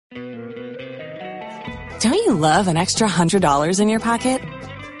Don't you love an extra $100 in your pocket?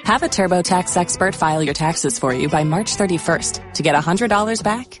 Have a TurboTax expert file your taxes for you by March 31st to get $100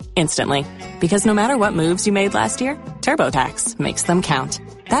 back instantly. Because no matter what moves you made last year, TurboTax makes them count.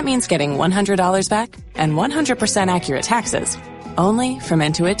 That means getting $100 back and 100% accurate taxes only from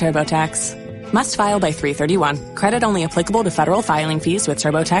Intuit TurboTax. Must file by 3/31. Credit only applicable to federal filing fees with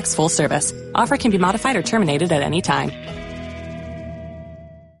TurboTax full service. Offer can be modified or terminated at any time.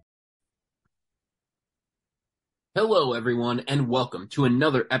 Hello, everyone, and welcome to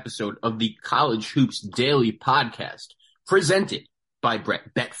another episode of the College Hoops Daily Podcast, presented by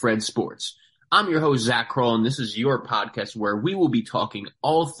Betfred Sports. I'm your host, Zach Kroll, and this is your podcast where we will be talking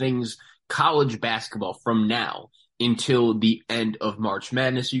all things college basketball from now until the end of March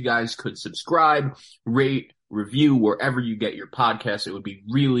Madness. You guys could subscribe, rate, review wherever you get your podcasts. It would be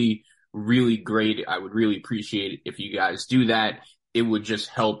really, really great. I would really appreciate it if you guys do that. It would just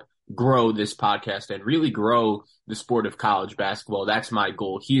help grow this podcast and really grow the sport of college basketball. That's my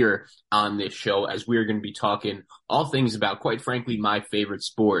goal here on this show, as we're going to be talking all things about, quite frankly, my favorite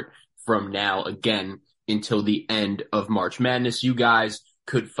sport from now, again, until the end of March Madness. You guys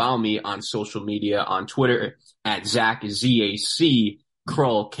could follow me on social media on Twitter at Zach, Z-A-C,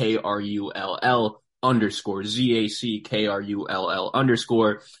 Krull, K-R-U-L-L, _ Z-A-C-K-R-U-L-L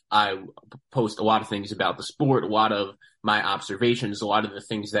 _ I post a lot of things about the sport, a lot of my observations, a lot of the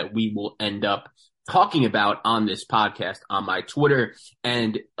things that we will end up talking about on this podcast on my Twitter,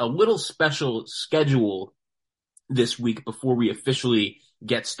 and a little special schedule this week before we officially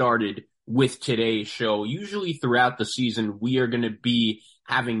get started with today's show. Usually throughout the season, we are going to be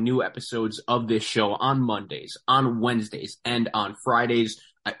having new episodes of this show on Mondays, on Wednesdays, and on Fridays.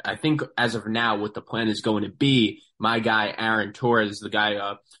 I think as of now, what the plan is going to be, my guy Aaron Torres, the guy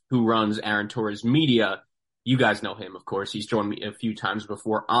who runs Aaron Torres Media, you guys know him, of course. He's joined me a few times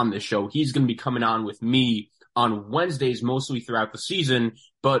before on the show. He's going to be coming on with me on Wednesdays, mostly throughout the season,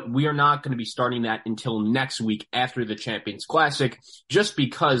 but we are not going to be starting that until next week after the Champions Classic, just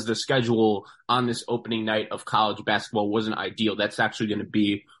because the schedule on this opening night of college basketball wasn't ideal. That's actually going to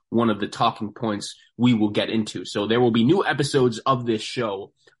be one of the talking points we will get into. So there will be new episodes of this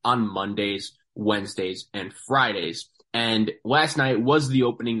show on Mondays, Wednesdays, and Fridays. And last night was the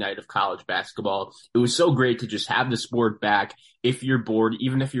opening night of college basketball. It was so great to just have the sport back. If you're bored,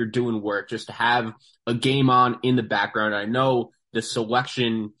 even if you're doing work, just to have a game on in the background. I know the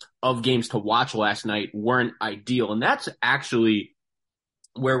selection of games to watch last night weren't ideal, and that's actually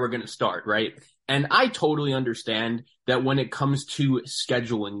where we're going to start, right? And I totally understand that when it comes to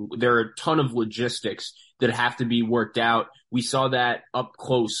scheduling, there are a ton of logistics that have to be worked out. We saw that up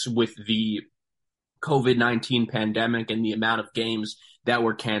close with the COVID-19 pandemic and the amount of games that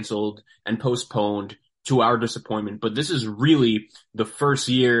were canceled and postponed, to our disappointment. But this is really the first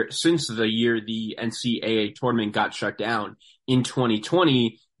year since the year the NCAA tournament got shut down in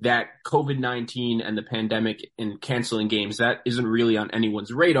 2020 that COVID-19 and the pandemic and canceling games, that isn't really on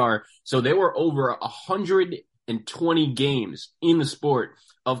anyone's radar. So there were over 120 games in the sport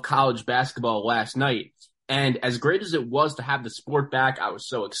of college basketball last night. And as great as it was to have the sport back, I was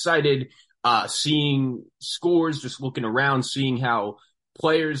so excited. Seeing scores, just looking around, seeing how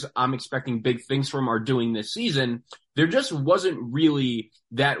players I'm expecting big things from are doing this season, there just wasn't really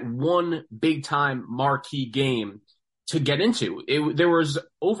that one big-time marquee game to get into. There was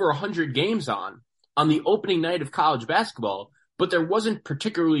over 100 games on the opening night of college basketball, but there wasn't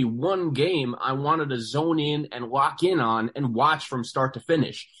particularly one game I wanted to zone in and lock in on and watch from start to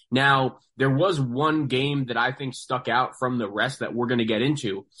finish. Now, there was one game that I think stuck out from the rest that we're going to get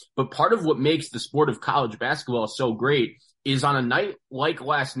into, but part of what makes the sport of college basketball so great is on a night like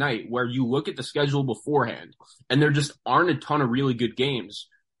last night where you look at the schedule beforehand and there just aren't a ton of really good games.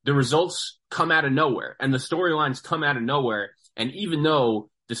 The results come out of nowhere and the storylines come out of nowhere. And even though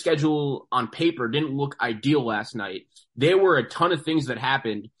the schedule on paper didn't look ideal last night, there were a ton of things that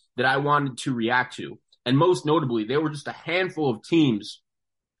happened that I wanted to react to. And most notably, there were just a handful of teams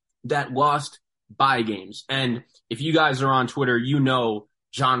that lost bye games. And if you guys are on Twitter, you know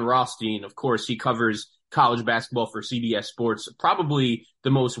John Rothstein. Of course, he covers college basketball for CBS Sports, probably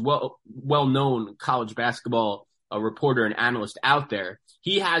the most well-known college basketball reporter and analyst out there.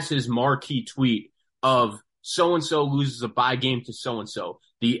 He has his marquee tweet of so-and-so loses a bye game to so-and-so,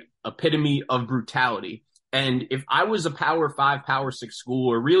 the epitome of brutality. And if I was a Power 5, Power 6 school,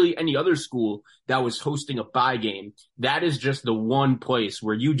 or really any other school that was hosting a bye game, that is just the one place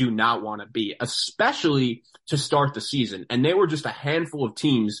where you do not want to be, especially to start the season. And they were just a handful of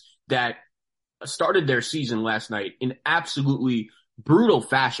teams that started their season last night in absolutely brutal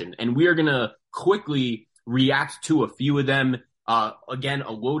fashion. And we are going to quickly react to a few of them. Again,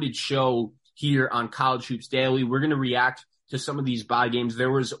 a loaded show here on College Hoops Daily. We're going to react to some of these bye games.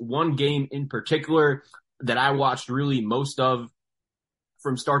 There was one game in particular that I watched really most of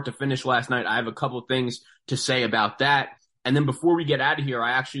from start to finish last night. I have a couple things to say about that. And then before we get out of here,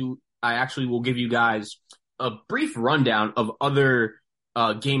 I actually will give you guys a brief rundown of other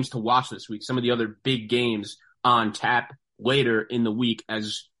games to watch this week, some of the other big games on tap later in the week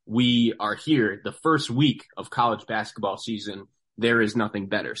as we are here, the first week of college basketball season. There is nothing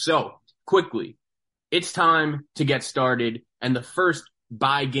better. So quickly, it's time to get started. And the first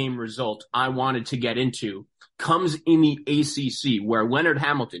bye game result I wanted to get into comes in the ACC, where Leonard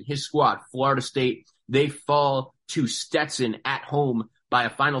Hamilton, his squad, Florida State, they fall to Stetson at home by a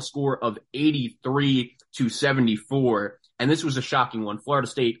final score of 83-74. And this was a shocking one. Florida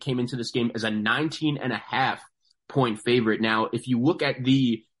State came into this game as a 19.5-point favorite. Now, if you look at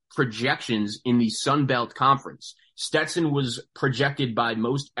the projections in the Sun Belt Conference, Stetson was projected by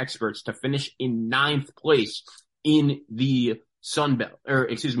most experts to finish in 9th place in the in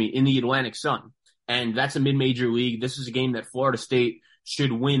the Atlantic Sun. And that's a mid-major league. This is a game that Florida State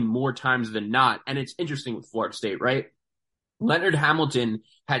should win more times than not. And it's interesting with Florida State, right? Leonard Hamilton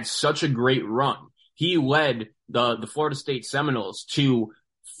had such a great run. He led the Florida State Seminoles to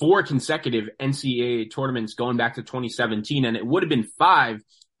 4 consecutive NCAA tournaments going back to 2017, and it would have been 5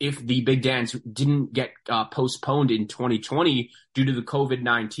 if the Big Dance didn't get postponed in 2020 due to the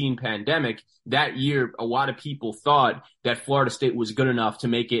COVID-19 pandemic. That year, a lot of people thought that Florida State was good enough to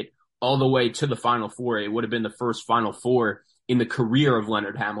make it all the way to the Final Four. It would have been the first Final Four in the career of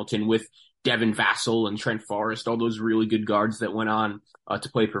Leonard Hamilton with Devin Vassell and Trent Forrest, all those really good guards that went on to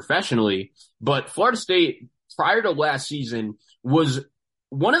play professionally. But Florida State, prior to last season, was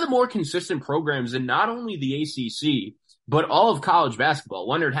one of the more consistent programs in not only the ACC, but all of college basketball.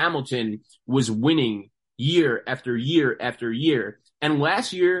 Leonard Hamilton was winning year after year after year. And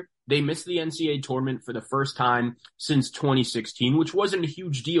last year, they missed the NCAA tournament for the first time since 2016, which wasn't a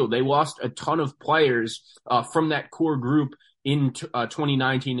huge deal. They lost a ton of players from that core group in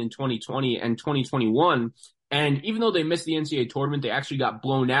 2019 and 2020 and 2021. And even though they missed the NCAA tournament, they actually got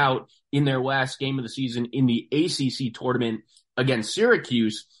blown out in their last game of the season in the ACC tournament against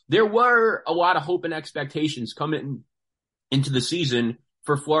Syracuse. There were a lot of hope and expectations coming into the season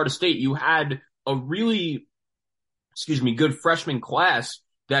for Florida State. You had a really, good freshman class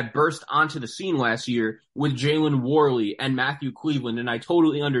that burst onto the scene last year with Jalen Warley and Matthew Cleveland. And I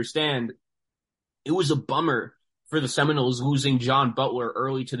totally understand it was a bummer for the Seminoles losing John Butler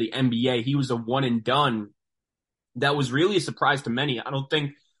early to the NBA. He was a one and done. That was really a surprise to many. I don't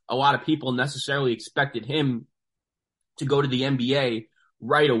think a lot of people necessarily expected him to go to the NBA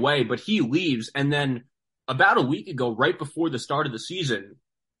right away, but he leaves. And then about a week ago, right before the start of the season,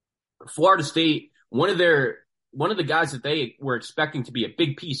 Florida State, one of the guys that they were expecting to be a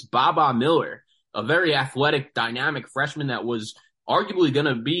big piece, Baba Miller, a very athletic, dynamic freshman that was arguably going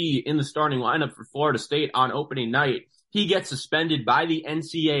to be in the starting lineup for Florida State on opening night. He gets suspended by the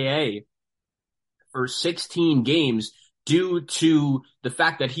NCAA for 16 games due to the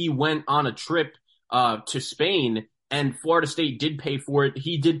fact that he went on a trip to Spain, and Florida State did pay for it.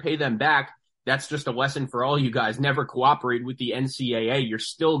 He did pay them back. That's just a lesson for all you guys. Never cooperate with the NCAA. You're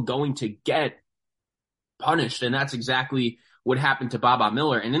still going to get punished, and that's exactly what happened to Baba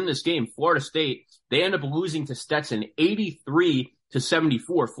Miller. And in this game, Florida State, they end up losing to Stetson 83-74.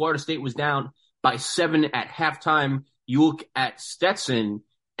 Florida State was down by 7 at halftime. You look at Stetson,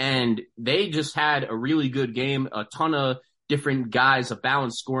 and they just had a really good game, a ton of different guys, a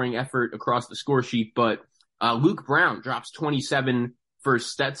balanced scoring effort across the score sheet. But Luke Brown drops 27 for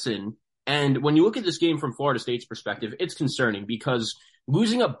Stetson. And when you look at this game from Florida State's perspective, it's concerning because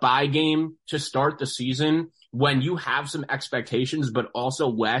losing a bye game to start the season when you have some expectations, but also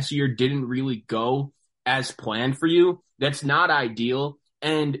last year didn't really go as planned for you, that's not ideal.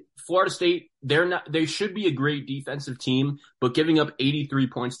 And Florida State, they should be a great defensive team, but giving up 83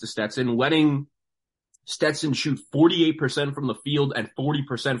 points to Stetson, letting Stetson shoot 48% from the field and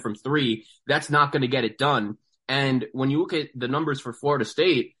 40% from three, that's not going to get it done. And when you look at the numbers for Florida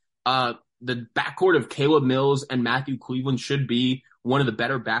State, the backcourt of Caleb Mills and Matthew Cleveland should be one of the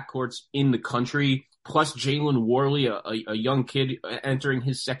better backcourts in the country. Plus Jalen Warley, a young kid entering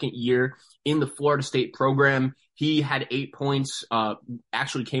his second year in the Florida State program. He had 8 points,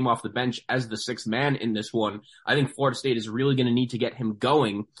 actually came off the bench as the sixth man in this one. I think Florida State is really going to need to get him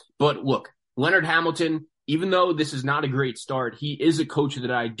going. But look, Leonard Hamilton, even though this is not a great start, he is a coach that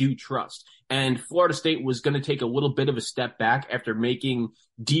I do trust. And Florida State was going to take a little bit of a step back after making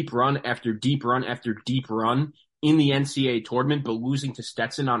deep run after deep run after deep run in the NCAA tournament, but losing to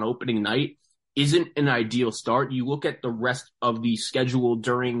Stetson on opening night isn't an ideal start. You look at the rest of the schedule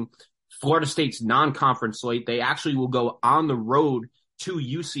during Florida State's non-conference slate. They actually will go on the road to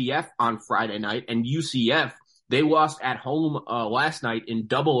UCF on Friday night, and UCF, they lost at home last night in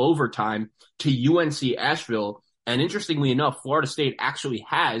double overtime to UNC Asheville. And interestingly enough, Florida State actually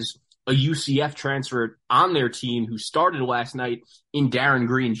has a UCF transfer on their team who started last night in Darren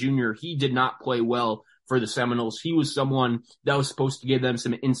Green Jr. He did not play well for the Seminoles. He was someone that was supposed to give them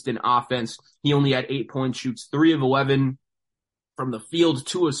some instant offense. He only had 8 points, shoots 3 of 11 from the field,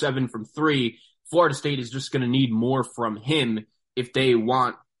 2 of 7 from 3. Florida State is just going to need more from him if they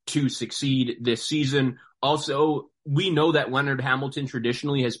want to succeed this season. Also, we know that Leonard Hamilton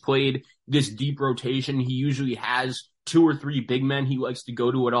traditionally has played this deep rotation. He usually has 2 or 3 big men he likes to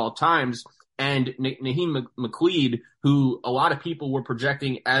go to at all times. And Naheem McLeod, who a lot of people were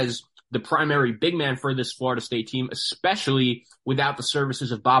projecting as the primary big man for this Florida State team, especially without the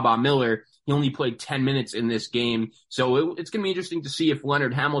services of Baba Miller, he only played 10 minutes in this game. So it's going to be interesting to see if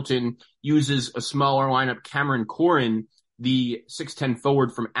Leonard Hamilton uses a smaller lineup. Cameron Corrin, the 6'10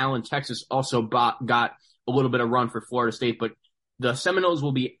 forward from Allen, Texas, also got a little bit of run for Florida State. But the Seminoles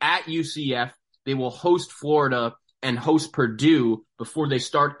will be at UCF. They will host Florida and host Purdue before they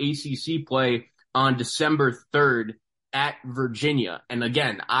start ACC play on December 3rd at Virginia. And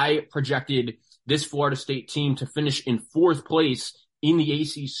again, I projected this Florida State team to finish in 4th place in the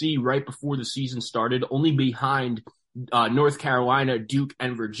ACC right before the season started, only behind North Carolina, Duke,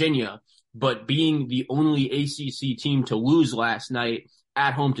 and Virginia. But being the only ACC team to lose last night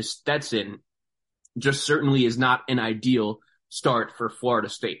at home to Stetson just certainly is not an ideal start for Florida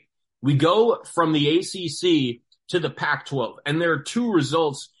State. We go from the ACC to the Pac-12, and there are 2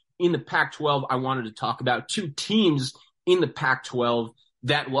 results in the Pac-12 I wanted to talk about, 2 teams in the Pac-12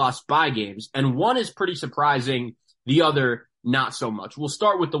 that lost bye games, and one is pretty surprising, the other not so much. We'll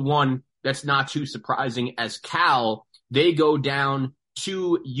start with the one that's not too surprising, as Cal, they go down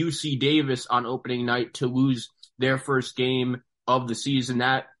to UC Davis on opening night to lose their first game of the season.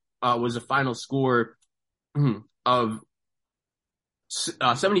 That was a final score of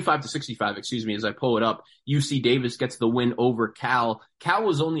 75-65, as I pull it up. UC Davis gets the win over Cal. Cal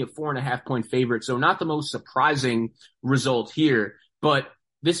was only a 4.5 point favorite, so not the most surprising result here, but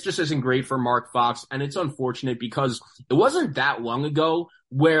this just isn't great for Mark Fox, and it's unfortunate because it wasn't that long ago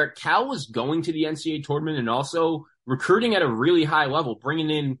where Cal was going to the NCAA tournament and also recruiting at a really high level, bringing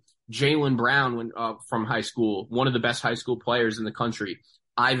in Jaylen Brown from high school, one of the best high school players in the country,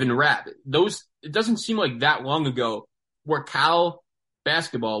 Ivan Rabb. It doesn't seem like that long ago where Cal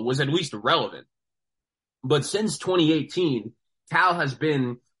basketball was at least relevant. But since 2018, Cal has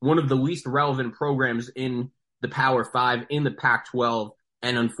been one of the least relevant programs in the Power 5, in the Pac-12.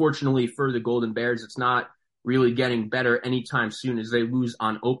 And unfortunately for the Golden Bears, it's not really getting better anytime soon as they lose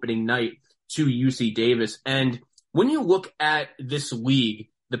on opening night to UC Davis. And when you look at this league,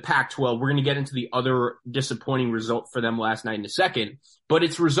 the Pac-12, we're going to get into the other disappointing result for them last night in a second, but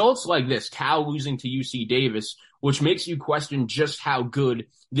it's results like this, Cal losing to UC Davis, which makes you question just how good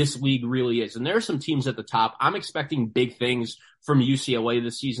this league really is. And there are some teams at the top. I'm expecting big things from UCLA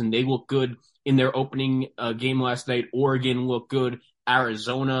this season. They look good in their opening game last night. Oregon looked good.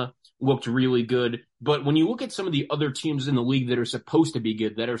 Arizona looked really good. But when you look at some of the other teams in the league that are supposed to be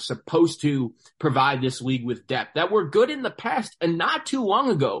good, that are supposed to provide this league with depth, that were good in the past and not too long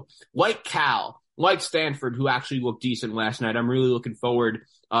ago, like Cal, like Stanford, who actually looked decent last night. I'm really looking forward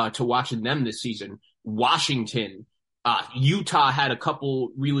to watching them this season. Washington, Utah had a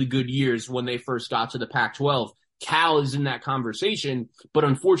couple really good years when they first got to the Pac-12. Cal is in that conversation, but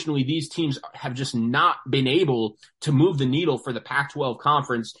unfortunately these teams have just not been able to move the needle for the Pac-12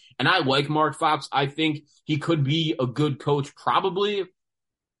 conference. And I like Mark Fox. I think he could be a good coach probably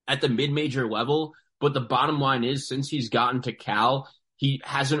at the mid-major level, but the bottom line is since he's gotten to Cal, he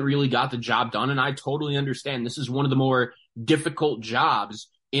hasn't really got the job done. And I totally understand this is one of the more difficult jobs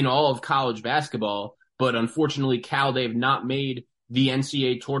in all of college basketball, but unfortunately Cal, they've not made the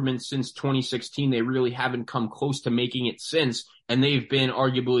NCAA tournament since 2016. They really haven't come close to making it since, and they've been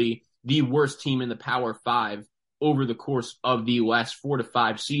arguably the worst team in the Power 5 over the course of the last 4 to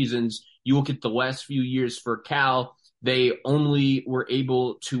 5 seasons. You look at the last few years for Cal, they only were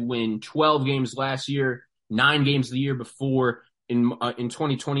able to win 12 games last year, 9 games the year before. In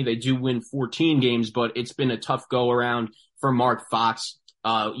 2020, they do win 14 games, but it's been a tough go-around for Mark Fox.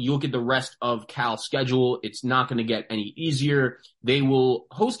 You look at the rest of Cal's schedule, it's not going to get any easier. They will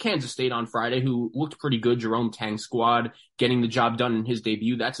host Kansas State on Friday, who looked pretty good. Jerome Tang's squad getting the job done in his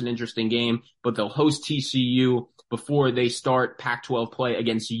debut. That's an interesting game, but they'll host TCU before they start Pac-12 play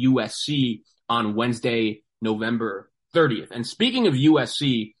against USC on Wednesday, November 30th. And speaking of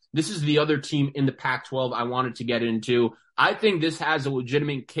USC, this is the other team in the Pac-12 I wanted to get into. I think this has a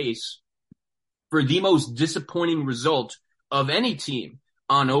legitimate case for the most disappointing result of any team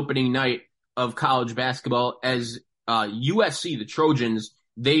on opening night of college basketball, as USC, the Trojans,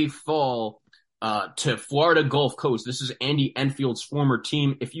 they fall to Florida Gulf Coast. This is Andy Enfield's former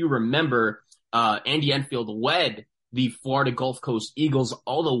team. If you remember, Andy Enfield led the Florida Gulf Coast Eagles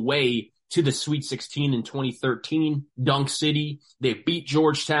all the way to the Sweet 16 in 2013, Dunk City. They beat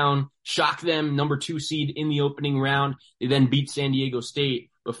Georgetown, shocked them, number 2 seed in the opening round. They then beat San Diego State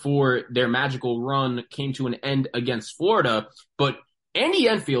before their magical run came to an end against Florida. But Andy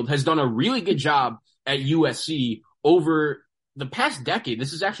Enfield has done a really good job at USC over the past decade.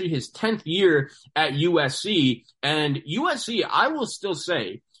 This is actually his 10th year at USC. And USC, I will still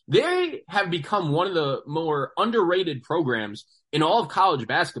say, they have become one of the more underrated programs in all of college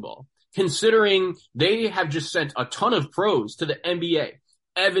basketball, considering they have just sent a ton of pros to the NBA.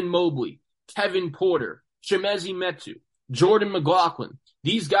 Evan Mobley, Kevin Porter, Chimezie Metu, Jordan McLaughlin.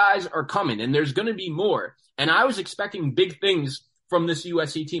 These guys are coming, and there's going to be more. And I was expecting big things from this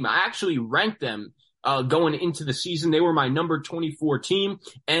USC team. I actually ranked them going into the season. They were my number 24 team.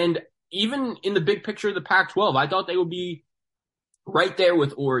 And even in the big picture of the Pac-12, I thought they would be right there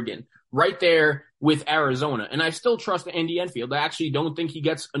with Oregon, right there with Arizona. And I still trust Andy Enfield. I actually don't think he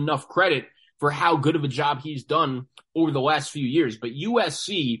gets enough credit for how good of a job he's done over the last few years. But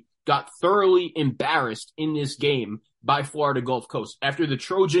USC got thoroughly embarrassed in this game by Florida Gulf Coast. After the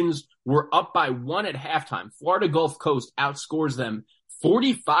Trojans were up by 1 at halftime, Florida Gulf Coast outscores them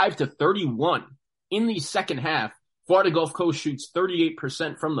 45-31 in the second half. Florida Gulf Coast shoots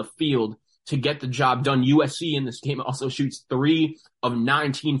 38% from the field to get the job done. USC in this game also shoots 3 of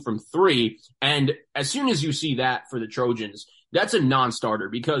 19 from 3. And as soon as you see that for the Trojans, that's a non-starter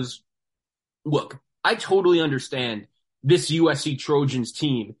because, look, I totally understand this USC Trojans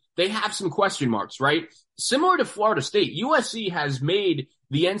team. They have some question marks, right? Similar to Florida State, USC has made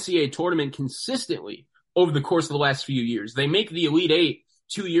the NCAA tournament consistently over the course of the last few years. They make the Elite Eight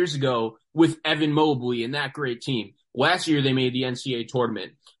 2 years ago with Evan Mobley and that great team. Last year, they made the NCAA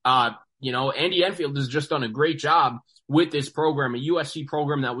tournament. Andy Enfield has just done a great job with this program, a USC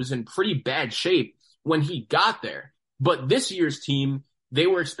program that was in pretty bad shape when he got there. But this year's team, they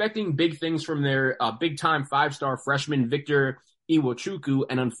were expecting big things from their big-time 5-star freshman Victor Iwuchukwu,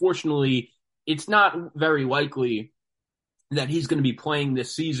 and unfortunately, it's not very likely that he's going to be playing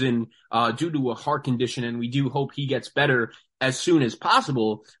this season due to a heart condition, and we do hope he gets better as soon as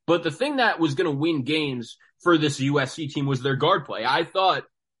possible. But the thing that was going to win games for this USC team was their guard play. I thought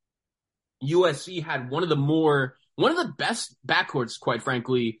USC had one of the best backcourts, quite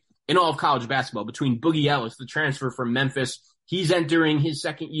frankly, in all of college basketball, between Boogie Ellis, the transfer from Memphis. He's entering his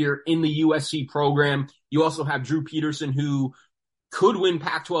second year in the USC program. You also have Drew Peterson, who could win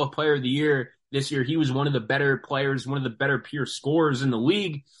Pac-12 Player of the Year this year. He was one of the better players, one of the better pure scorers in the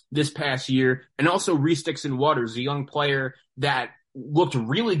league this past year. And also Reese Dixon-Waters, a young player that looked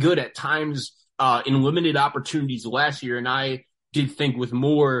really good at times in limited opportunities last year. And I did think with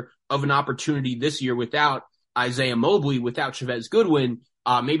more of an opportunity this year without Isaiah Mobley, without Chavez Goodwin,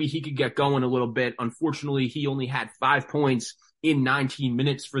 maybe he could get going a little bit. Unfortunately, he only had 5 points in 19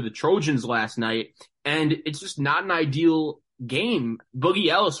 minutes for the Trojans last night. And it's just not an ideal game. Boogie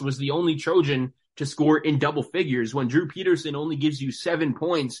Ellis was the only Trojan to score in double figures when Drew Peterson only gives you 7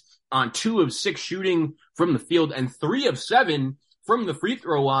 points on 2 of 6 shooting from the field and 3 of 7 from the free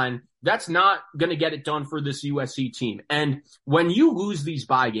throw line. That's not going to get it done for this USC team. And when you lose these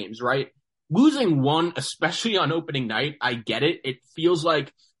bye games, right? Losing one, especially on opening night, I get it. It feels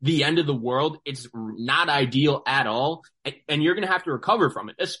like the end of the world. It's not ideal at all. And you're going to have to recover from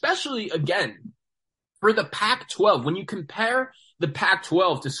it, especially again, for the Pac-12. When you compare the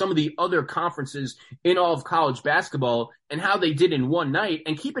Pac-12 to some of the other conferences in all of college basketball and how they did in one night,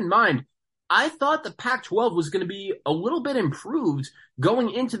 and keep in mind, I thought the Pac-12 was going to be a little bit improved going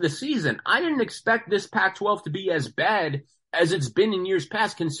into the season. I didn't expect this Pac-12 to be as bad as it's been in years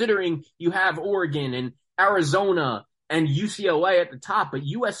past, considering you have Oregon and Arizona and UCLA at the top, but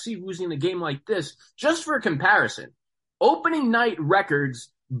USC losing a game like this, just for comparison, opening night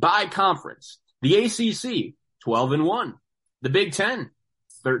records by conference. The ACC, 12-1. The Big Ten,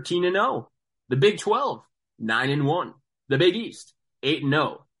 13-0. The Big 12, 9-1. The Big East,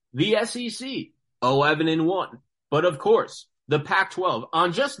 8-0. The SEC, 11-1. But of course, the Pac-12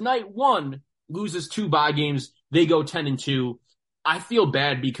 on just night one loses 2 bye games. They go 10-2. I feel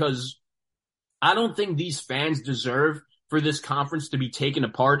bad because I don't think these fans deserve for this conference to be taken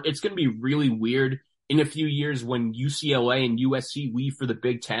apart. It's going to be really weird in a few years when UCLA and USC leave for the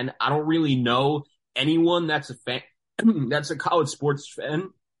Big Ten. I don't really know anyone that's a fan, that's a college sports fan.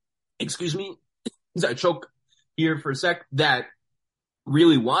 Excuse me. I choke here for a sec. That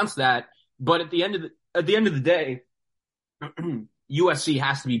really wants that. But at the end of the day, USC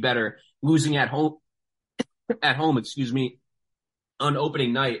has to be better. Losing at home, on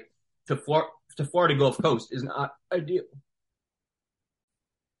opening night to Florida Gulf Coast is not ideal.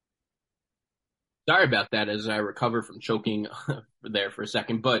 Sorry about that as I recover from choking there for a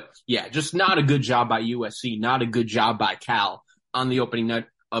second. But yeah, just not a good job by USC, not a good job by Cal on the opening night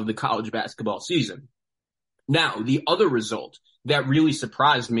of the college basketball season. Now, the other result that really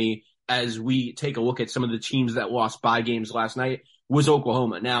surprised me as we take a look at some of the teams that lost by games last night was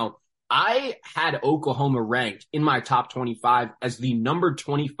Oklahoma. Now, I had Oklahoma ranked in my top 25 as the number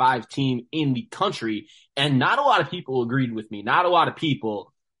 25 team in the country, and not a lot of people agreed with me. Not a lot of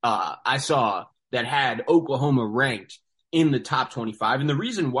people I saw that had Oklahoma ranked in the top 25. And the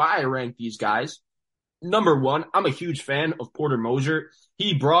reason why I ranked these guys, number one, I'm a huge fan of Porter Moser.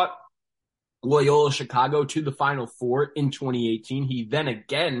 He brought Loyola Chicago to the Final Four in 2018. He then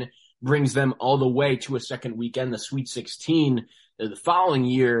again brings them all the way to a second weekend, the Sweet 16, the following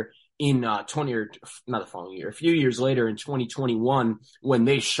year in a few years later in 2021, when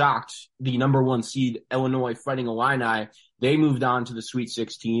they shocked the number one seed Illinois Fighting Illini. They moved on to the Sweet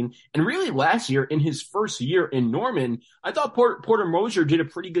 16. And really last year, in his first year in Norman, I thought Porter Moser did a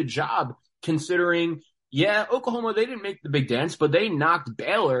pretty good job considering, yeah, Oklahoma, they didn't make the big dance, but they knocked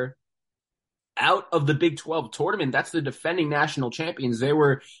Baylor out of the Big 12 tournament. That's the defending national champions. They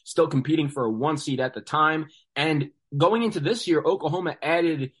were still competing for a one seed at the time. And going into this year, Oklahoma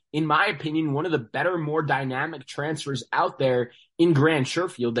added, in my opinion, one of the better, more dynamic transfers out there in Grant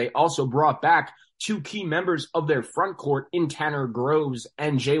Sherfield. They also brought back two key members of their front court in Tanner Groves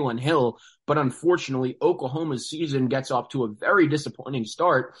and Jalen Hill. But unfortunately, Oklahoma's season gets off to a very disappointing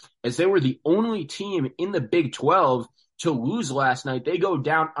start as they were the only team in the Big 12 to lose last night. They go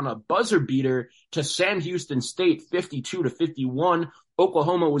down on a buzzer beater to Sam Houston State, 52-51.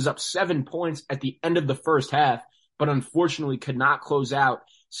 Oklahoma was up 7 points at the end of the first half, but unfortunately could not close out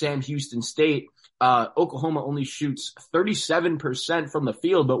Sam Houston State. Oklahoma only shoots 37% from the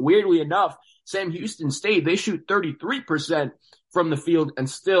field, but weirdly enough, Sam Houston State, they shoot 33% from the field and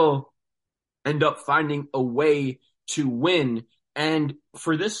still end up finding a way to win. And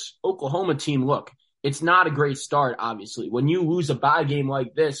for this Oklahoma team, look, it's not a great start, obviously. When you lose a bye game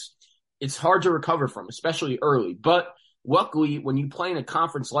like this, it's hard to recover from, especially early. But luckily, when you play in a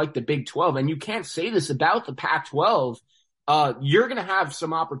conference like the Big 12, and you can't say this about the Pac-12, you're going to have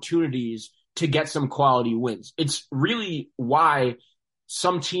some opportunities to get some quality wins. It's really why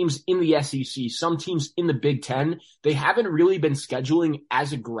some teams in the SEC, some teams in the Big Ten, they haven't really been scheduling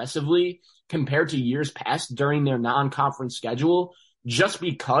as aggressively compared to years past during their non-conference schedule, just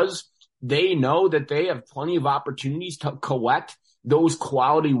because they know that they have plenty of opportunities to collect those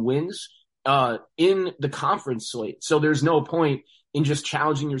quality wins in the conference slate. So there's no point in just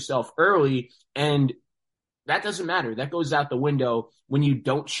challenging yourself early, and that doesn't matter. That goes out the window when you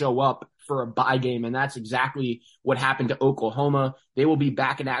don't show up for a bye game, and that's exactly what happened to Oklahoma. They will be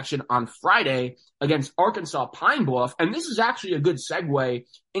back in action on Friday against Arkansas Pine Bluff, and this is actually a good segue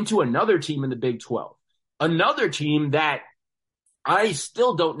into another team in the Big 12. Another team that I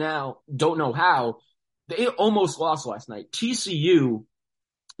still don't know how. They almost lost last night. TCU,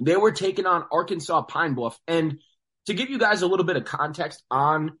 they were taking on Arkansas Pine Bluff. And to give you guys a little bit of context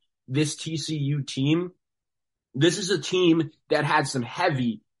on this TCU team, this is a team that had some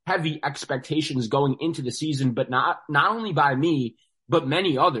heavy expectations going into the season, but not only by me, but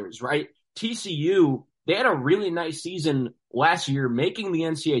many others, right? TCU, they had a really nice season last year making the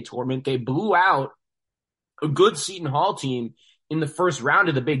NCAA tournament. They blew out a good Seton Hall team in the first round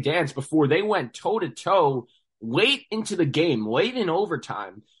of the Big Dance before they went toe-to-toe late into the game, late in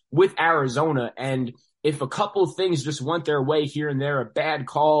overtime with Arizona. And if a couple of things just went their way here and there, a bad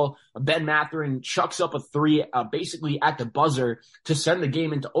call, Ben Mathurin chucks up a three basically at the buzzer to send the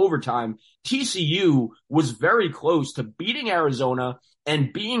game into overtime, TCU was very close to beating Arizona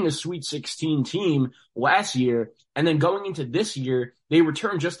and being a Sweet 16 team last year. And then going into this year, they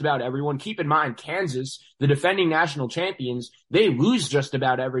return just about everyone. Keep in mind, Kansas, the defending national champions, they lose just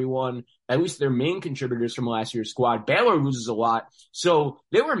about everyone, at least their main contributors from last year's squad. Baylor loses a lot. So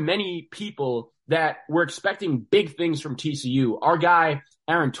there were many people that were expecting big things from TCU. Our guy,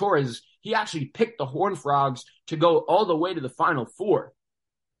 Aaron Torres, he actually picked the Horned Frogs to go all the way to the Final Four.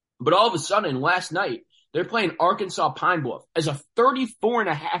 But all of a sudden, last night, they're playing Arkansas Pine Bluff as a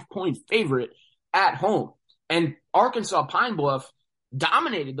 34.5-point favorite at home. And Arkansas Pine Bluff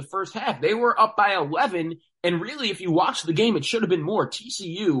dominated the first half. They were up by 11, and really, if you watch the game, it should have been more.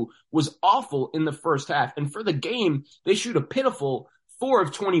 TCU was awful in the first half, and for the game, they shoot a pitiful 4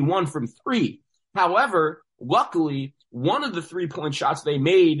 of 21 from 3. However, luckily, one of the 3-point shots they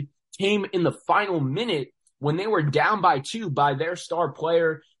made came in the final minute when they were down by 2 by their star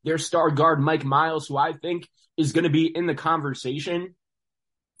player, their star guard, Mike Miles, who I think is going to be in the conversation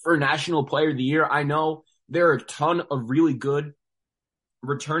for National Player of the Year. I know there are a ton of really good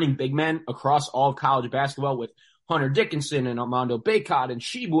returning big men across all of college basketball with Hunter Dickinson and Armando Bacot and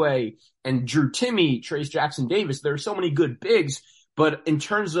Shibwe and Drew Timme, Trace Jackson Davis. There are so many good bigs, but in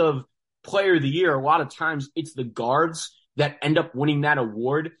terms of Player of the Year, a lot of times it's the guards that end up winning that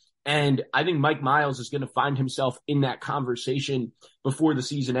award. And I think Mike Miles is going to find himself in that conversation before the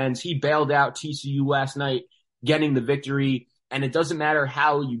season ends. He bailed out TCU last night, getting the victory. And it doesn't matter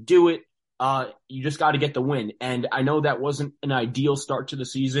how you do it. You just got to get the win. And I know that wasn't an ideal start to the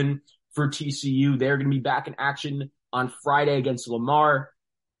season for TCU. They're going to be back in action on Friday against Lamar.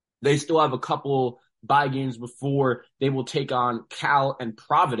 They still have a couple bye games before they will take on Cal and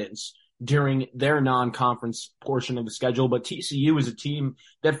Providence during their non-conference portion of the schedule. But TCU is a team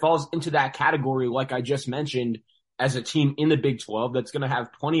that falls into that category, like I just mentioned, as a team in the Big 12 that's going to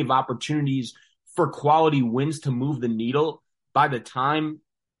have plenty of opportunities for quality wins to move the needle by the time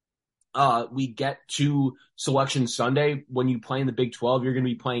we get to Selection Sunday. When you play in the Big 12, you're going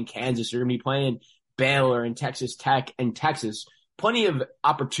to be playing Kansas, you're going to be playing Baylor and Texas Tech and Texas. Plenty of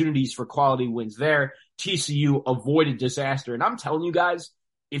opportunities for quality wins there. TCU avoided disaster. And I'm telling you guys,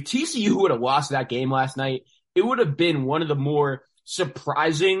 if TCU would have lost that game last night, it would have been one of the more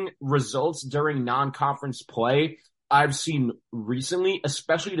surprising results during non-conference play I've seen recently,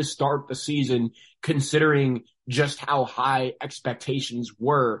 especially to start the season, considering just how high expectations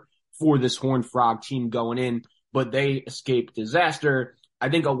were for this Horned Frog team going in. But they escaped disaster. I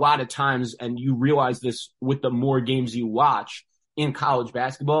think a lot of times, and you realize this with the more games you watch in college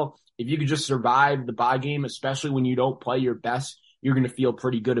basketball, if you could just survive the bye game, especially when you don't play your best, you're going to feel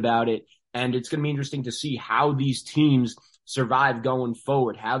pretty good about it. And it's going to be interesting to see how these teams survive going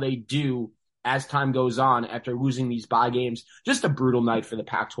forward, how they do as time goes on after losing these bye games. Just a brutal night for the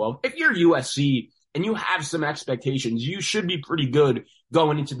Pac-12. If you're USC and you have some expectations, you should be pretty good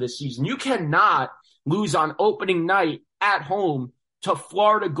going into this season. You cannot lose on opening night at home to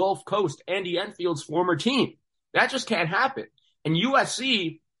Florida Gulf Coast, Andy Enfield's former team. That just can't happen. And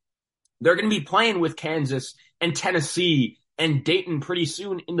USC, they're going to be playing with Kansas and Tennessee and Dayton pretty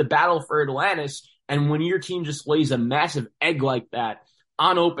soon in the battle for Atlantis. And when your team just lays a massive egg like that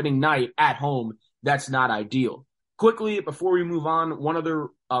on opening night at home, that's not ideal. Quickly, before we move on, one other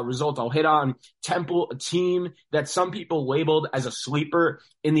result I'll hit on. Temple, a team that some people labeled as a sleeper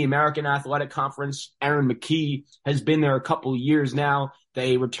in the American Athletic Conference. Aaron McKie has been there a couple of years now.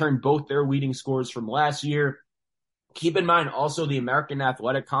 They returned both their leading scorers from last year. Keep in mind also the American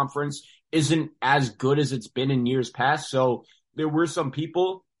Athletic Conference isn't as good as it's been in years past. So there were some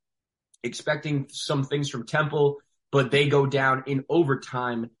people expecting some things from Temple, but they go down in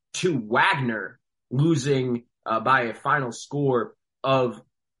overtime to Wagner, losing by a final score of,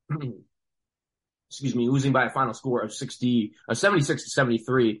 losing by a final score of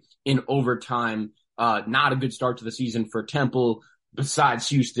 76-73 in overtime. Not a good start to the season for Temple. Besides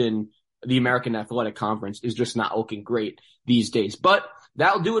Houston, the American Athletic Conference is just not looking great these days. But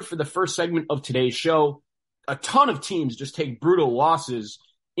that'll do it for the first segment of today's show. A ton of teams just take brutal losses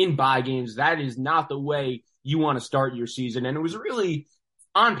in bye games. That is not the way you want to start your season. And it was really,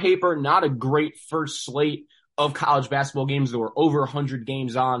 on paper, not a great first slate of college basketball games. There were over 100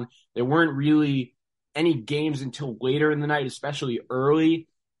 games on. There weren't really any games until later in the night, especially early,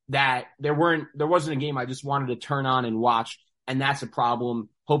 that there wasn't a game I just wanted to turn on and watch. And that's a problem.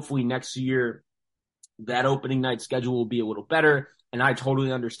 Hopefully next year, that opening night schedule will be a little better. And I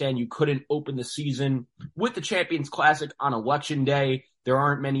totally understand you couldn't open the season with the Champions Classic on Election Day. There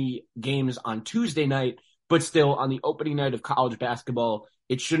aren't many games on Tuesday night, but still on the opening night of college basketball,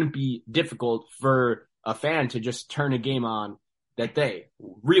 it shouldn't be difficult for a fan to just turn a game on that they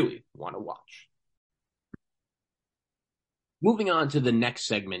really want to watch. Moving on to the next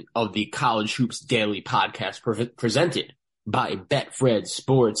segment of the College Hoops Daily podcast presented by Betfred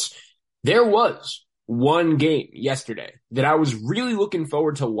Sports. There was one game yesterday that I was really looking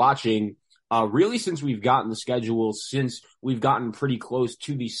forward to watching, really since we've gotten the schedule, since we've gotten pretty close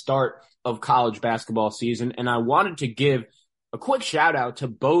to the start of college basketball season. And I wanted to give a quick shout out to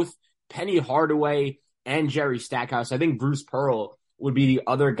both Penny Hardaway and Jerry Stackhouse. I think Bruce Pearl would be the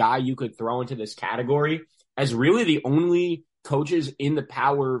other guy you could throw into this category as really the only coaches in the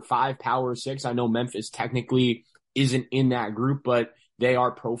Power 5, Power 6. I know Memphis technically isn't in that group, but they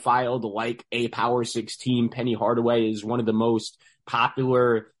are profiled like a Power 6 team. Penny Hardaway is one of the most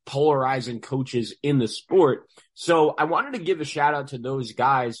popular, polarizing coaches in the sport. So I wanted to give a shout out to those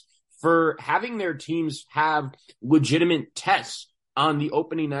guys for having their teams have legitimate tests on the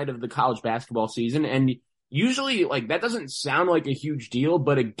opening night of the college basketball season. And usually, like, that doesn't sound like a huge deal,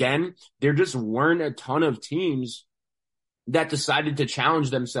 but again, there just weren't a ton of teams that decided to challenge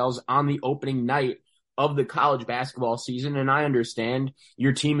themselves on the opening night of the college basketball season. And I understand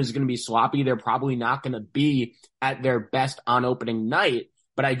your team is going to be sloppy. They're probably not going to be at their best on opening night,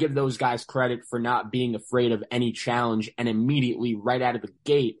 but I give those guys credit for not being afraid of any challenge and immediately right out of the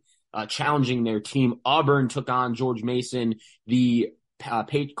gate challenging their team. Auburn took on George Mason. The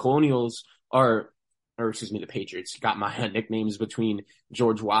Colonials the Patriots. Got my nicknames between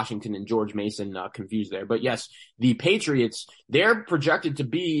George Washington and George Mason confused there. But yes, the Patriots, they're projected to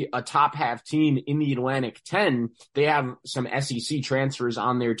be a top half team in the Atlantic 10. They have some SEC transfers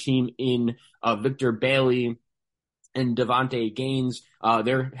on their team in Victor Bailey and Devontae Gaines.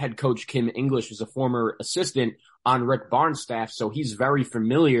 Their head coach, Kim English, is a former assistant on Rick Barnes' staff, so he's very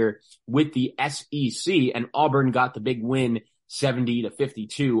familiar with the SEC, and Auburn got the big win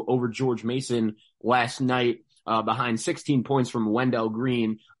 70-52 over George Mason last night, behind 16 points from Wendell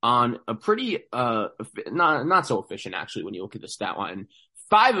Green on a pretty, not so efficient actually when you look at the stat line.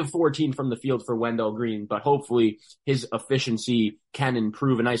 5 of 14 from the field for Wendell Green, but hopefully his efficiency can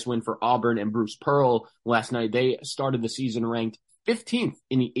improve. A nice win for Auburn and Bruce Pearl last night. They started the season ranked 15th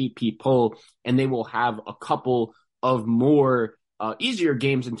in the AP poll, and they will have a couple of more easier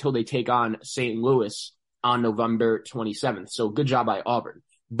games until they take on St. Louis on November 27th. So good job by Auburn.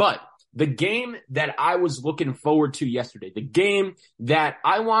 But the game that I was looking forward to yesterday, the game that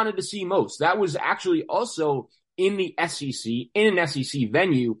I wanted to see most, that was actually also in the SEC, in an SEC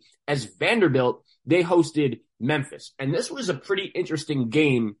venue, as Vanderbilt, they hosted Memphis. And this was a pretty interesting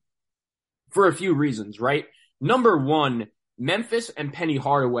game for a few reasons, right? Number one, Memphis and Penny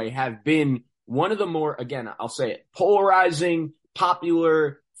Hardaway have been one of the more, again, I'll say it, polarizing,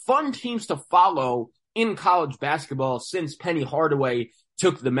 popular, fun teams to follow in college basketball since Penny Hardaway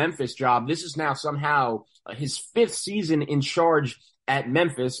took the Memphis job. This is now somehow his 5th season in charge at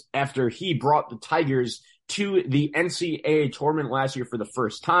Memphis after he brought the Tigers to the NCAA tournament last year for the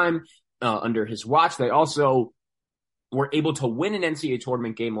first time under his watch. They also were able to win an NCAA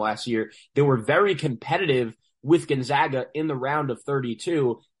tournament game last year. They were very competitive with Gonzaga in the round of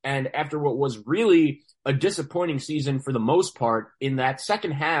 32. And after what was really a disappointing season for the most part, in that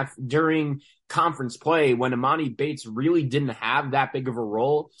second half during conference play, when Imani Bates really didn't have that big of a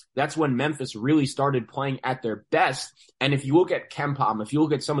role, that's when Memphis really started playing at their best. And if you look at KenPom, if you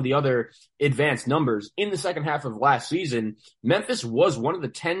look at some of the other advanced numbers in the second half of last season, Memphis was one of the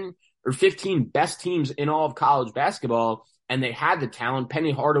 10 or 15 best teams in all of college basketball. And they had the talent.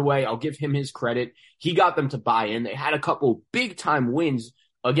 Penny Hardaway, I'll give him his credit. He got them to buy in. They had a couple big time wins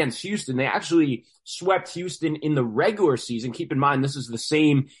against Houston. They actually swept Houston in the regular season. Keep in mind, this is the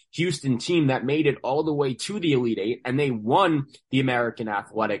same Houston team that made it all the way to the Elite Eight, and they won the American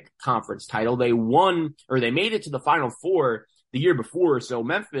Athletic Conference title. They made it to the Final Four the year before. So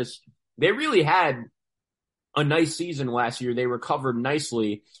Memphis, they really had a nice season last year. They recovered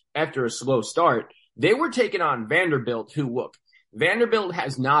nicely after a slow start. They were taking on Vanderbilt, Vanderbilt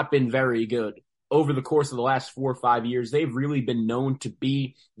has not been very good over the course of the last 4 or 5 years. They've really been known to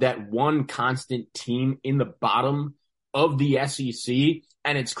be that one constant team in the bottom of the SEC.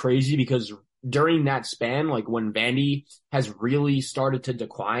 And it's crazy because during that span, like when Vandy has really started to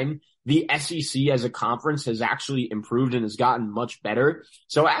decline, the SEC as a conference has actually improved and has gotten much better.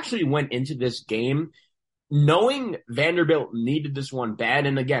 So I actually went into this game knowing Vanderbilt needed this one bad.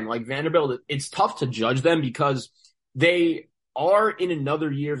 And again, like Vanderbilt, it's tough to judge them because they are in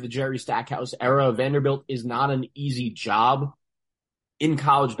another year of the Jerry Stackhouse era. Vanderbilt is not an easy job in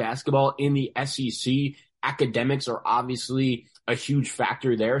college basketball. In the SEC, academics are obviously a huge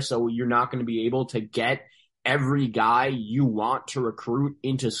factor there. So you're not going to be able to get every guy you want to recruit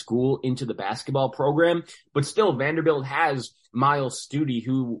into school, into the basketball program. But still, Vanderbilt has Miles Stute,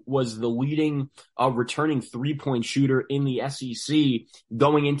 who was the leading returning three-point shooter in the SEC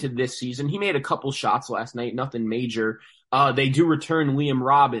going into this season. He made a couple shots last night, nothing major. They do return Liam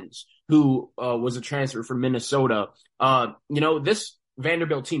Robbins, who was a transfer from Minnesota. This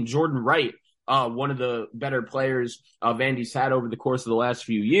Vanderbilt team, Jordan Wright, one of the better players Vandy's had over the course of the last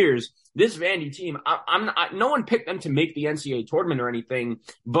few years. This Vandy team, no one picked them to make the NCAA tournament or anything,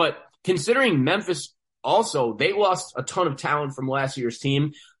 but considering Memphis also, they lost a ton of talent from last year's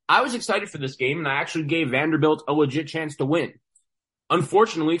team. I was excited for this game, and I actually gave Vanderbilt a legit chance to win.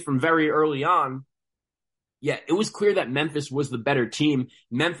 Unfortunately, from very early on, it was clear that Memphis was the better team.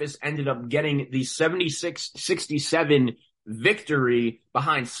 Memphis ended up getting the 76-67 victory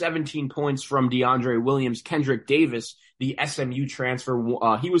behind 17 points from DeAndre Williams. Kendrick Davis, the SMU transfer,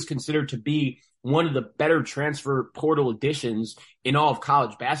 he was considered to be one of the better transfer portal additions in all of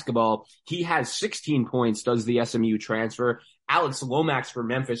college basketball. He has 16 points, does the SMU transfer. Alex Lomax for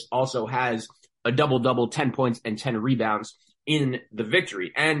Memphis also has a double-double, 10 points and 10 rebounds in the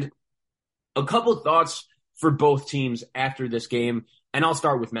victory. And a couple thoughts for both teams after this game, and I'll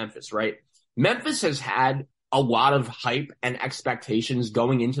start with Memphis, right? Memphis has had a lot of hype and expectations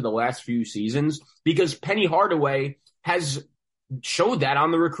going into the last few seasons because Penny Hardaway has showed that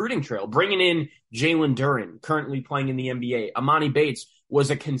on the recruiting trail, bringing in Jalen Duren, currently playing in the NBA. Amani Bates was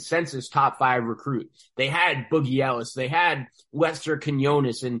a consensus top 5 recruit. They had Boogie Ellis. They had Lester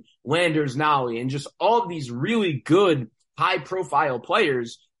Quinones and Landers Nolly and just all of these really good high-profile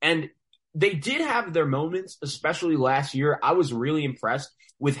players. And they did have their moments, especially last year. I was really impressed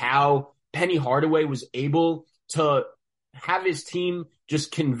with how Penny Hardaway was able to have his team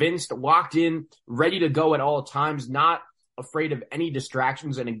just convinced, locked in, ready to go at all times, not afraid of any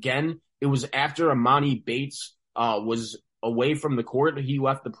distractions. And again, it was after Amani Bates was away from the court. He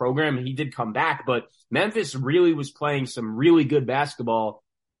left the program and he did come back, but Memphis really was playing some really good basketball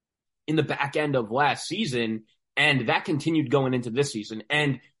in the back end of last season, and that continued going into this season.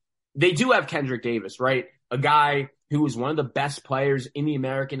 And they do have Kendrick Davis, right? A guy who was one of the best players in the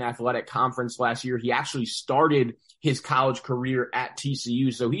American Athletic Conference last year. He actually started his college career at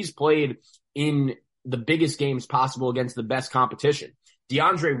TCU, so he's played in the biggest games possible against the best competition.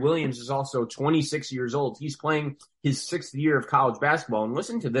 DeAndre Williams is also 26 years old. He's playing his 6th year of college basketball. And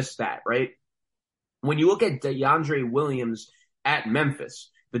listen to this stat, right? When you look at DeAndre Williams at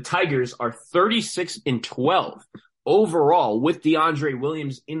Memphis, the Tigers are 36-12 overall with DeAndre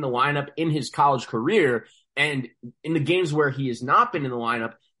Williams in the lineup in his college career. And in the games where he has not been in the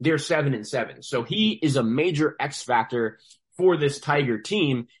lineup, they're 7-7. So he is a major X factor for this Tiger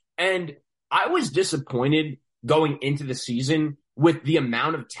team. And I was disappointed going into the season with the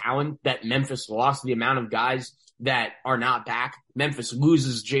amount of talent that Memphis lost, the amount of guys that are not back. Memphis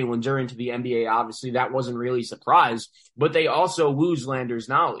loses Jalen Duren to the NBA. Obviously, that wasn't really a surprise, but they also lose Landers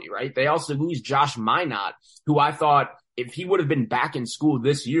Nolly, right? They also lose Josh Minot, who I thought, if he would have been back in school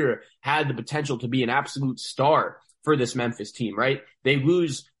this year, had the potential to be an absolute star for this Memphis team, right? They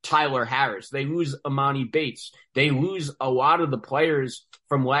lose Tyler Harris. They lose Amani Bates. They lose a lot of the players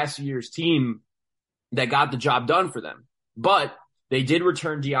from last year's team that got the job done for them. But they did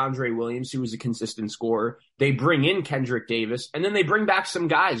return DeAndre Williams, who was a consistent scorer. They bring in Kendrick Davis, and then they bring back some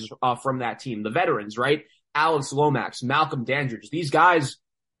guys from that team, the veterans, right? Alex Lomax, Malcolm Dandridge. These guys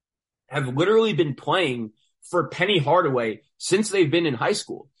have literally been playing for Penny Hardaway since they've been in high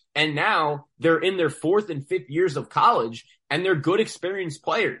school. And now they're in their 4th and 5th years of college, and they're good, experienced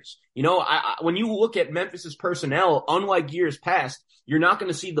players. You know, when you look at Memphis's personnel, unlike years past, you're not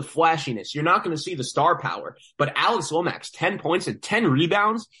going to see the flashiness. You're not going to see the star power. But Alex Lomax, 10 points and 10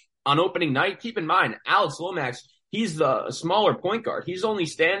 rebounds on opening night. Keep in mind, Alex Lomax, he's the smaller point guard. He's only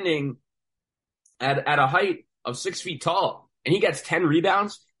standing at a height of 6 feet tall, and he gets 10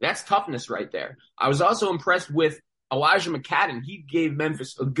 rebounds. That's toughness right there. I was also impressed with Elijah McCadden. He gave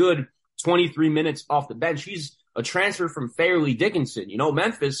Memphis a good 23 minutes off the bench. He's a transfer from Fairleigh Dickinson. You know,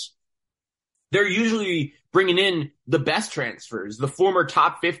 Memphis, they're usually bringing in the best transfers, the former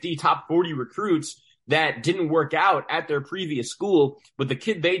top 50, top 40 recruits that didn't work out at their previous school. But the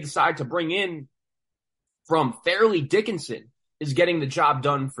kid they decide to bring in from Fairleigh Dickinson is getting the job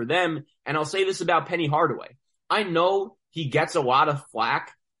done for them. And I'll say this about Penny Hardaway. I know he gets a lot of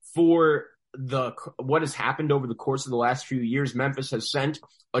flack for what has happened over the course of the last few years. Memphis has sent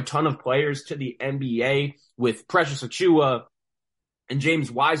a ton of players to the NBA with Precious Achiuwa and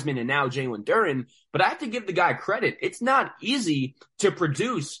James Wiseman and now Jalen Duren. But I have to give the guy credit. It's not easy to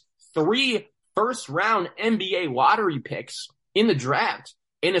produce 3 first-round NBA lottery picks in the draft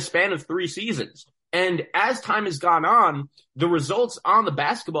in a span of 3 seasons. And as time has gone on, the results on the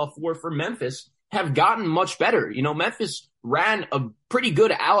basketball floor for Memphis have gotten much better. You know, Memphis ran a pretty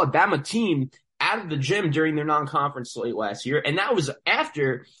good Alabama team out of the gym during their non-conference slate last year, and that was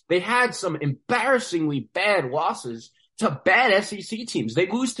after they had some embarrassingly bad losses to bad SEC teams. They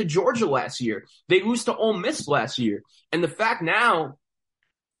lose to Georgia last year. They lose to Ole Miss last year. And the fact now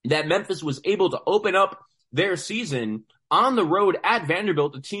that Memphis was able to open up their season on the road at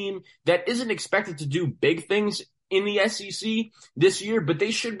Vanderbilt, a team that isn't expected to do big things in the SEC this year, but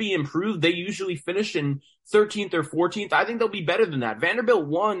they should be improved. They usually finish in 13th or 14th. I think they'll be better than that. Vanderbilt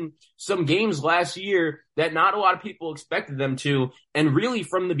won some games last year that not a lot of people expected them to. And really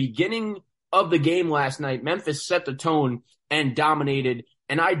from the beginning of the game last night, Memphis set the tone and dominated.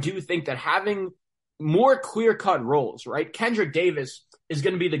 And I do think that having more clear-cut roles, right? Kendrick Davis is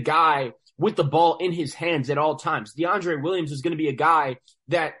going to be the guy with the ball in his hands at all times. DeAndre Williams is going to be a guy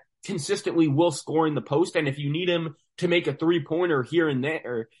that consistently will score in the post. And if you need him to make a 3-pointer here and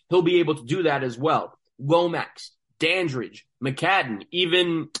there, he'll be able to do that as well. Lomax, Dandridge, McCadden,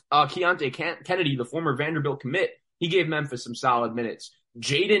 even Keontae Kennedy, the former Vanderbilt commit, he gave Memphis some solid minutes.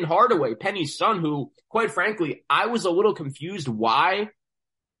 Jaden Hardaway, Penny's son, who, quite frankly, I was a little confused why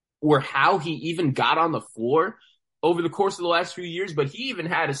or how he even got on the floor over the course of the last few years, but he even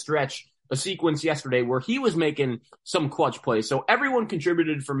had a sequence yesterday where he was making some clutch plays. So everyone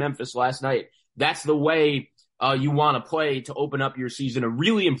contributed for Memphis last night. That's the way you want to play to open up your season. A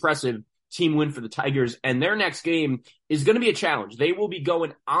really impressive team win for the Tigers, and their next game is going to be a challenge. They will be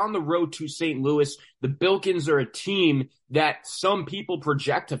going on the road to St. Louis. The Billikens are a team that some people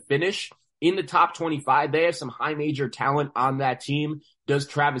project to finish in the top 25. They have some high major talent on that team. Does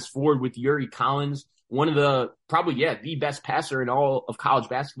Travis Ford with Yuri Collins, one of the the best passer in all of college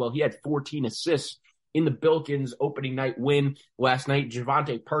basketball. He had 14 assists in the Billikens opening night win last night.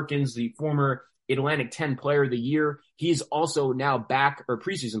 Javonte Perkins, the former Atlantic 10 player of the year. He's also now back, or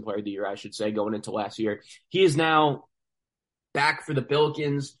preseason player of the year, I should say, going into last year. He is now back for the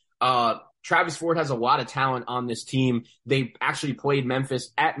Billikens. Travis Ford has a lot of talent on this team. They actually played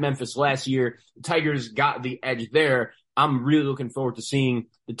Memphis at Memphis last year. The Tigers got the edge there. I'm really looking forward to seeing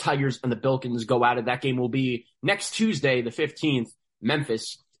the Tigers and the Billikens go at it. That game will be next Tuesday, the 15th,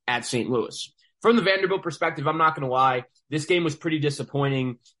 Memphis at St. Louis. From the Vanderbilt perspective, I'm not going to lie, this game was pretty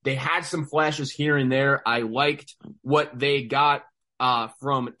disappointing. They had some flashes here and there. I liked what they got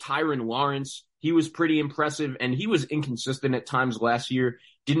from Tyrin Lawrence. He was pretty impressive, and he was inconsistent at times last year.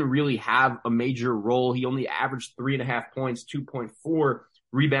 Didn't really have a major role. He only averaged 3.5 points, 2.4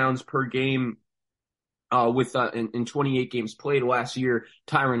 rebounds per game in 28 games played last year.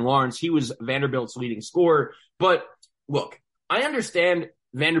 Tyrin Lawrence, he was Vanderbilt's leading scorer. But look, I understand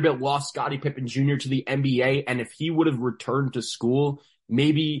Vanderbilt lost Scottie Pippen Jr. to the NBA, and if he would have returned to school,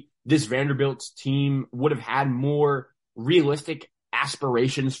 maybe this Vanderbilt's team would have had more realistic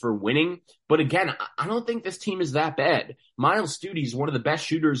aspirations for winning. But again, I don't think this team is that bad. Miles Studi is one of the best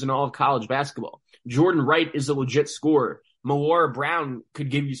shooters in all of college basketball. Jordan Wright is a legit scorer. Malora Brown could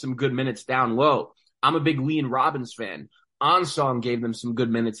give you some good minutes down low. I'm a big Leon Robbins fan. Onsong gave them some good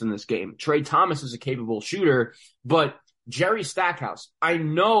minutes in this game. Trey Thomas is a capable shooter, but Jerry Stackhouse, I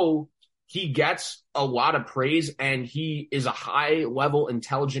know he gets a lot of praise and he is a high-level,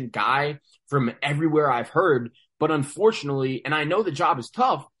 intelligent guy from everywhere I've heard, but unfortunately, and I know the job is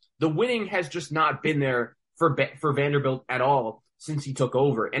tough, the winning has just not been there for Vanderbilt at all since he took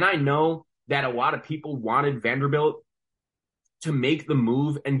over. And I know that a lot of people wanted Vanderbilt to make the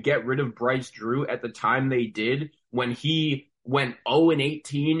move and get rid of Bryce Drew at the time they did when he went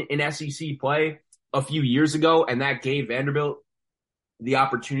 0-18 in SEC play a few years ago, and that gave Vanderbilt the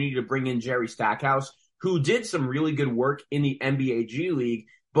opportunity to bring in Jerry Stackhouse, who did some really good work in the NBA G League,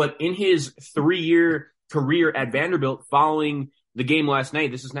 but in his 3-year career at Vanderbilt following the game last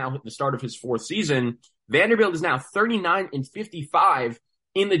night, this is now the start of his 4th season, Vanderbilt is now 39-55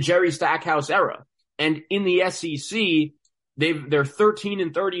 in the Jerry Stackhouse era. And in the SEC, they're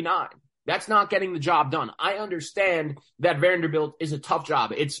 13-39. That's not getting the job done. I understand that Vanderbilt is a tough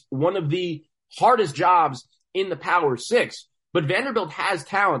job. It's one of the hardest jobs in the Power 6, but Vanderbilt has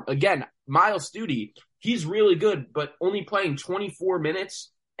talent. Again, Miles Studi, he's really good, but only playing 24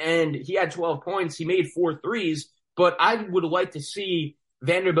 minutes, and he had 12 points. He made 4 threes, but I would like to see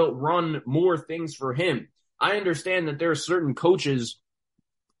Vanderbilt run more things for him. I understand that there are certain coaches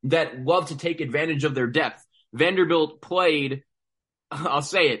that love to take advantage of their depth. Vanderbilt played, I'll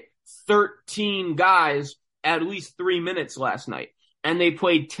say it, 13 guys at least 3 minutes last night, and they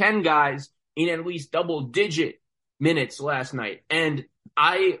played 10 guys in at least double-digit minutes last night. And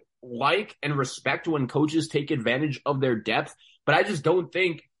I like and respect when coaches take advantage of their depth, but I just don't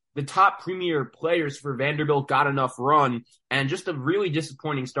think the top premier players for Vanderbilt got enough run, and just a really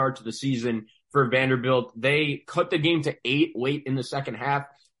disappointing start to the season for Vanderbilt. They cut the game to 8 late in the second half,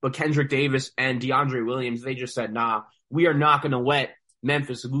 but Kendrick Davis and DeAndre Williams, they just said, nah, we are not going to let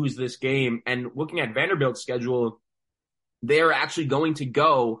Memphis lose this game. And looking at Vanderbilt's schedule, they're actually going to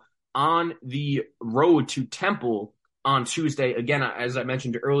go on the road to Temple on Tuesday. Again, as I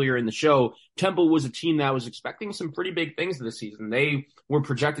mentioned earlier in the show, Temple was a team that was expecting some pretty big things this season. They were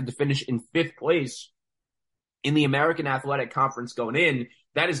projected to finish in 5th place in the American Athletic Conference going in.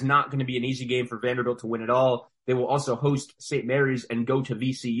 That is not going to be an easy game for Vanderbilt to win at all. They will also host St. Mary's and go to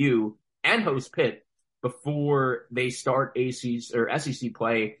VCU and host Pitt before they start SEC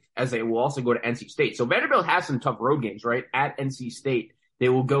play, as they will also go to NC State. So Vanderbilt has some tough road games, right? At NC State, they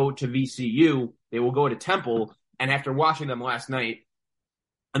will go to VCU, they will go to Temple, and after watching them last night,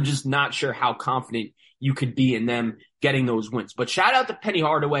 I'm just not sure how confident you could be in them getting those wins. But shout out to Penny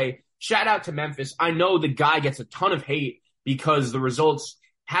Hardaway. Shout out to Memphis. I know the guy gets a ton of hate because the results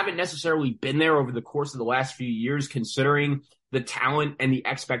haven't necessarily been there over the course of the last few years, considering the talent and the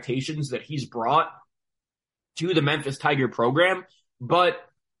expectations that he's brought to the Memphis Tiger program. But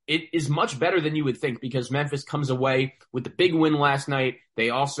it is much better than you would think because Memphis comes away with the big win last night. They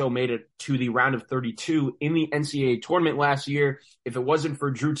also made it to the round of 32 in the NCAA tournament last year. If it wasn't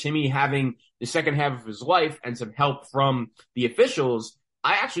for Drew Timme having the second half of his life and some help from the officials,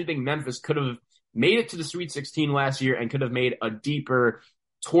 I actually think Memphis could have made it to the Sweet 16 last year and could have made a deeper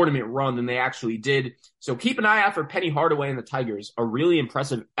tournament run than they actually did. So keep an eye out for Penny Hardaway and the Tigers. A really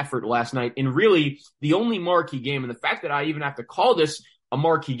impressive effort last night in really the only marquee game. And the fact that I even have to call this a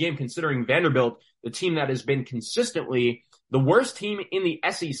marquee game, considering Vanderbilt, the team that has been consistently the worst team in the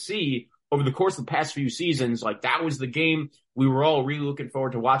SEC over the course of the past few seasons, like that was the game we were all really looking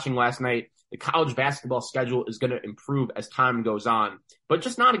forward to watching last night. The college basketball schedule is going to improve as time goes on, but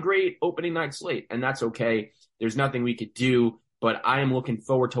just not a great opening night slate, and that's okay. There's nothing we could do, but I am looking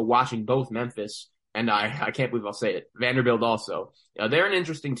forward to watching both Memphis and I can't believe I'll say it, Vanderbilt also. They're an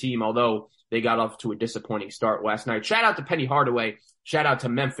interesting team, although they got off to a disappointing start last night. Shout out to Penny Hardaway. Shout out to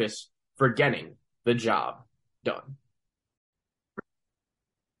Memphis for getting the job done.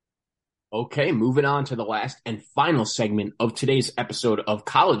 Okay, moving on to the last and final segment of today's episode of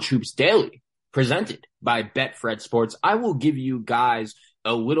College Hoops Daily, presented by Betfred Sports. I will give you guys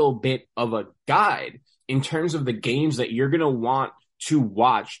a little bit of a guide in terms of the games that you're going to want to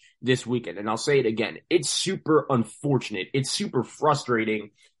watch this weekend. And I'll say it again, it's super unfortunate. It's super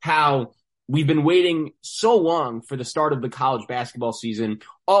frustrating how we've been waiting so long for the start of the college basketball season,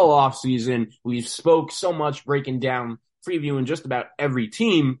 all off season. We've spoke so much breaking down, previewing just about every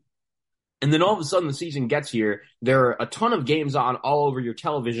team. And then all of a sudden the season gets here. There are a ton of games on all over your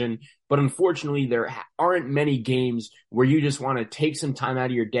television, but unfortunately there aren't many games where you just want to take some time out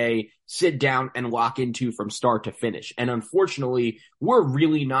of your day, sit down and lock into from start to finish. And unfortunately, we're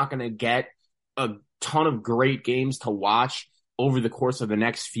really not going to get a ton of great games to watch over the course of the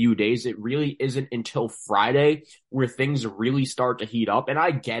next few days. It really isn't until Friday where things really start to heat up. And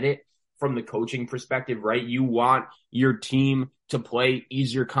I get it from the coaching perspective, right? You want your team to play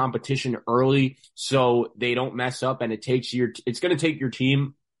easier competition early so they don't mess up, and it's going to take your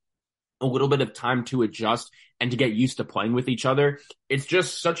team a little bit of time to adjust and to get used to playing with each other. It's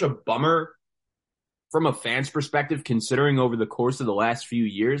just such a bummer from a fan's perspective, considering over the course of the last few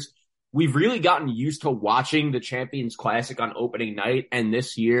years, we've really gotten used to watching the Champions Classic on opening night, and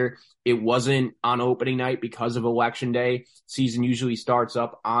this year it wasn't on opening night because of Election Day. Season usually starts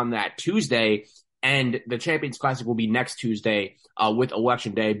up on that Tuesday, and the Champions Classic will be next Tuesday with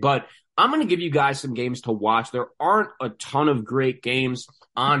Election Day. But I'm going to give you guys some games to watch. There aren't a ton of great games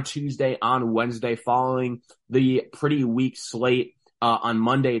on Tuesday, on Wednesday, following the pretty weak slate on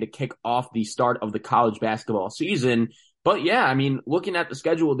Monday to kick off the start of the college basketball season. But yeah, I mean, looking at the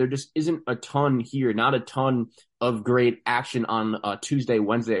schedule, there just isn't a ton here, not a ton of great action on Tuesday,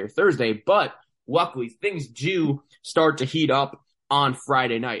 Wednesday, or Thursday. But luckily, things do start to heat up on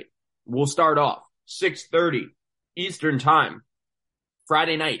Friday night. We'll start off 6:30 Eastern Time,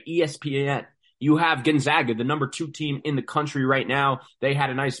 Friday night, ESPN. You have Gonzaga, the number 2 team in the country right now. They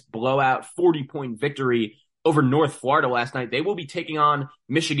had a nice blowout 40-point victory over North Florida last night. They will be taking on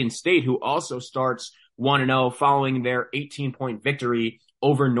Michigan State, who also starts 1-0 following their 18-point victory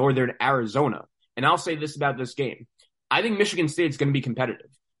over Northern Arizona. And I'll say this about this game. I think Michigan State's going to be competitive.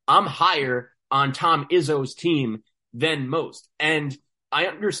 I'm higher on Tom Izzo's team than most. And I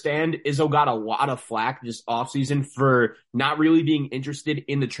understand Izzo got a lot of flack this offseason for not really being interested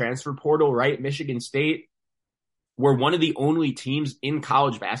in the transfer portal, right? Michigan State were one of the only teams in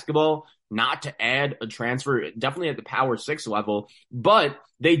college basketball not to add a transfer, definitely at the Power 6 level, but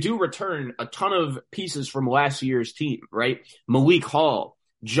they do return a ton of pieces from last year's team, right? Malik Hall,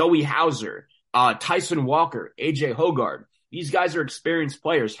 Joey Hauser, Tyson Walker, AJ Hoggard. These guys are experienced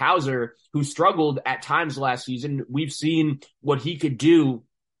players. Hauser, who struggled at times last season, we've seen what he could do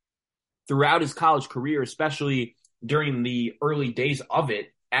throughout his college career, especially during the early days of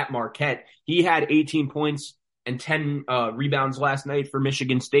it at Marquette. He had 18 points and 10 rebounds last night for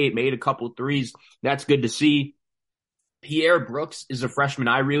Michigan State, made a couple of threes. That's good to see. Pierre Brooks is a freshman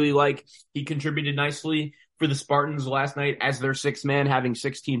I really like. He contributed nicely for the Spartans last night as their 6th man, having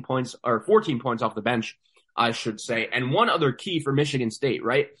 16 points or 14 points off the bench, I should say. And one other key for Michigan State,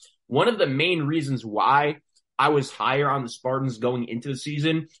 right? One of the main reasons why I was higher on the Spartans going into the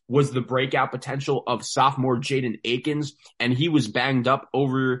season was the breakout potential of sophomore Jaden Akins. And he was banged up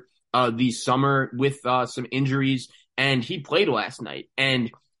over the summer with some injuries and he played last night.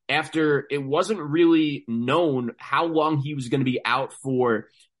 And after it wasn't really known how long he was going to be out for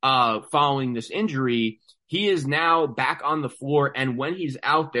following this injury, he is now back on the floor. And when he's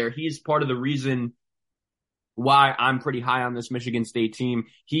out there, he's part of the reason why I'm pretty high on this Michigan State team.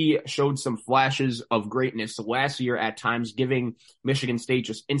 He showed some flashes of greatness last year at times, giving Michigan State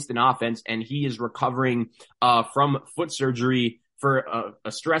just instant offense, and he is recovering from foot surgery for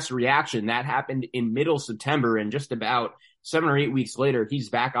a stress reaction. That happened in middle September, and just about 7 or 8 weeks later, he's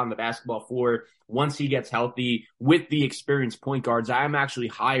back on the basketball floor once he gets healthy with the experienced point guards. I am actually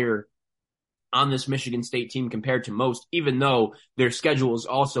higher on this Michigan State team compared to most, even though their schedule is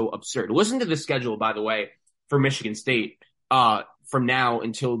also absurd. Listen to the schedule, by the way, for Michigan State from now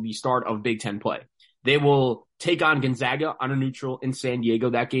until the start of Big Ten play. They will take on Gonzaga on a neutral in San Diego.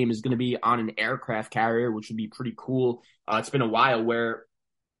 That game is going to be on an aircraft carrier, which would be pretty cool. It's been a while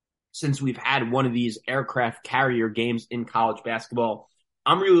since we've had one of these aircraft carrier games in college basketball.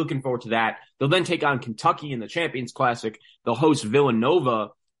 I'm really looking forward to that. They'll then take on Kentucky in the Champions Classic. They'll host Villanova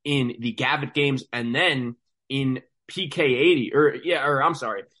in the Gavitt games, and then in PK80,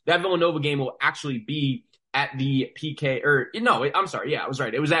 that Villanova game will actually be at the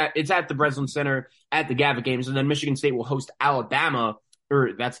it's at the Breslin Center at the Gavitt games, and then Michigan State will host Alabama,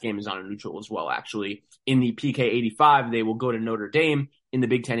 that game is on a neutral as well, actually. In the PK85, they will go to Notre Dame in the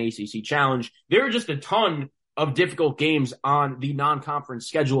Big Ten ACC Challenge. There are just a ton of difficult games on the non-conference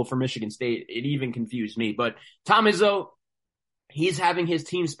schedule for Michigan State. It even confused me. But Tom Izzo, he's having his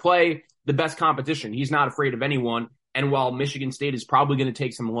teams play the best competition. He's not afraid of anyone. And while Michigan State is probably going to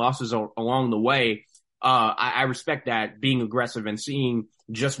take some losses along the way, I respect that, being aggressive and seeing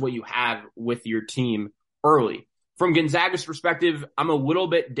just what you have with your team early. From Gonzaga's perspective, I'm a little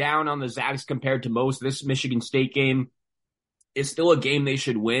bit down on the Zags compared to most. This Michigan State game is still a game they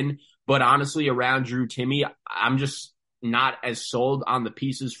should win, but honestly, around Drew Timme, I'm just not as sold on the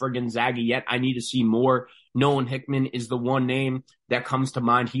pieces for Gonzaga yet. I need to see more. Nolan Hickman is the one name that comes to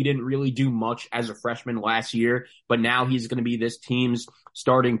mind. He didn't really do much as a freshman last year, but now he's going to be this team's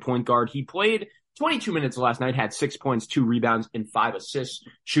starting point guard. He played 22 minutes last night, had 6 points, 2 rebounds, and 5 assists,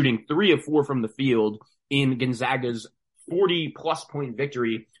 shooting 3 of 4 from the field in Gonzaga's 40-plus point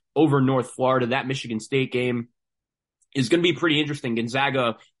victory over North Florida. That Michigan State game is going to be pretty interesting.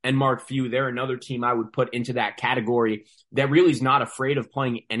 Gonzaga and Mark Few, they're another team I would put into that category that really is not afraid of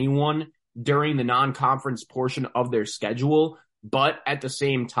playing anyone during the non-conference portion of their schedule. But at the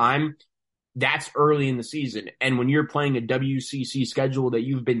same time, that's early in the season. And when you're playing a WCC schedule that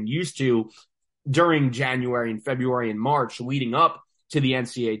you've been used to during January and February and March leading up to the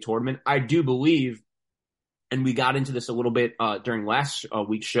NCAA tournament, I do believe, and we got into this a little bit during last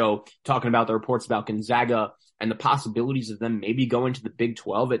week's show, talking about the reports about Gonzaga and the possibilities of them maybe going to the Big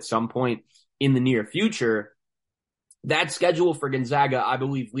 12 at some point in the near future. That schedule for Gonzaga, I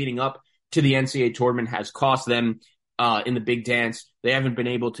believe, leading up to the NCAA tournament has cost them in the Big Dance. They haven't been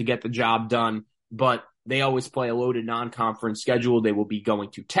able to get the job done, but they always play a loaded non-conference schedule. They will be going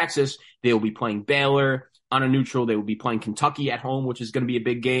to Texas. They will be playing Baylor on a neutral. They will be playing Kentucky at home, which is going to be a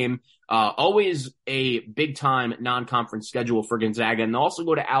big game. Always a big-time non-conference schedule for Gonzaga. And they'll also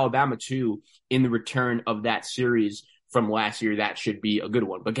go to Alabama, too, in the return of that series from last year. That should be a good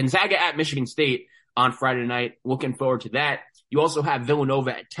one. But Gonzaga at Michigan State on Friday night. Looking forward to that. You also have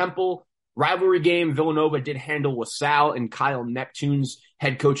Villanova at Temple. Rivalry game. Villanova did handle LaSalle in Kyle Neptune's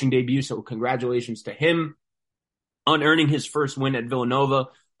head coaching debut, so congratulations to him on earning his first win at Villanova.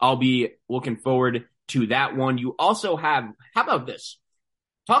 I'll be looking forward to that one. You also have, how about this?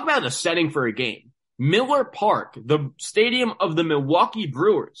 Talk about a setting for a game. Miller Park, the stadium of the Milwaukee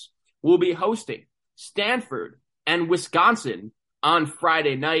Brewers, will be hosting Stanford and Wisconsin on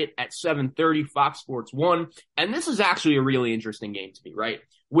Friday night at 7:30, Fox Sports 1. And this is actually a really interesting game to me, right?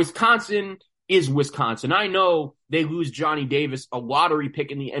 Wisconsin is Wisconsin. I know they lose Johnny Davis, a lottery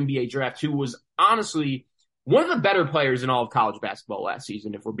pick in the NBA draft, who was honestly one of the better players in all of college basketball last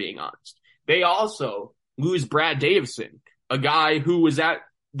season, if we're being honest. They also lose Brad Davison, a guy who was at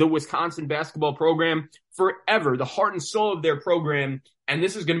the Wisconsin basketball program forever, the heart and soul of their program. And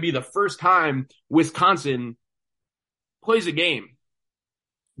this is going to be the first time Wisconsin plays a game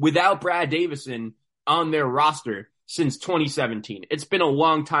without Brad Davison on their roster since 2017. It's been a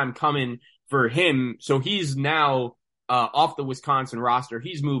long time coming for him. So he's now off the Wisconsin roster.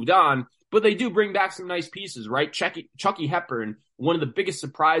 He's moved on, but they do bring back some nice pieces, right? Chucky Hepburn, one of the biggest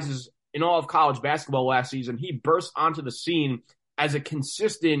surprises in all of college basketball last season. He burst onto the scene as a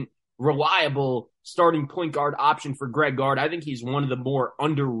consistent, reliable starting point guard option for Greg Gard. I think he's one of the more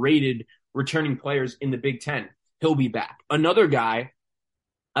underrated returning players in the Big Ten. He'll be back. Another guy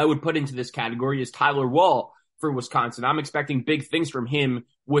I would put into this category is Tyler Wall for Wisconsin. I'm expecting big things from him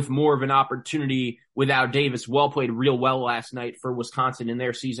with more of an opportunity without Davis. Played real well last night for Wisconsin in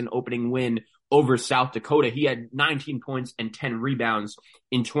their season opening win over South Dakota. He had 19 points and 10 rebounds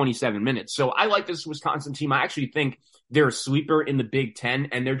in 27 minutes. So I like this Wisconsin team. I actually think they're a sleeper in the Big Ten,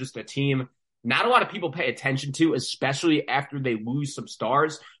 and they're just a team not a lot of people pay attention to, especially after they lose some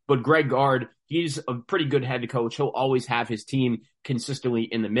stars. But Greg Gard, he's a pretty good head coach. He'll always have his team consistently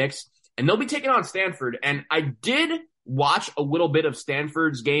in the mix. And they'll be taking on Stanford. And I did watch a little bit of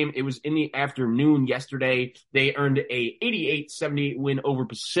Stanford's game. It was in the afternoon yesterday. They earned a 88-78 win over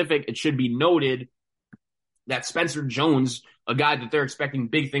Pacific. It should be noted that Spencer Jones, a guy that they're expecting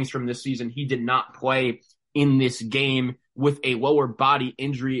big things from this season, he did not play in this game with a lower body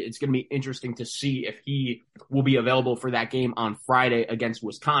injury. It's going to be interesting to see if he will be available for that game on Friday against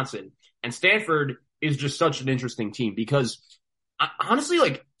Wisconsin. And Stanford is just such an interesting team because honestly,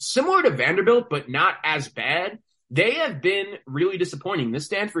 like similar to Vanderbilt, but not as bad. They have been really disappointing. This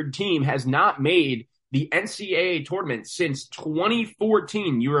Stanford team has not made the NCAA tournament since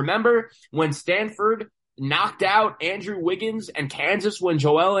 2014. You remember when Stanford knocked out Andrew Wiggins and Kansas when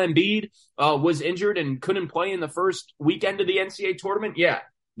Joel Embiid was injured and couldn't play in the first weekend of the NCAA tournament? Yeah,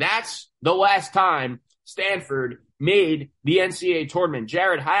 that's the last time Stanford made the NCAA tournament.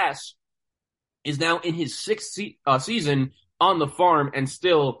 Jared Haas is now in his sixth season on the farm, and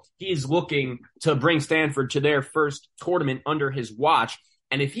still he's looking to bring Stanford to their first tournament under his watch.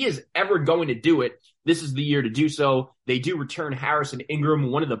 And if he is ever going to do it, this is the year to do so. They do return Harrison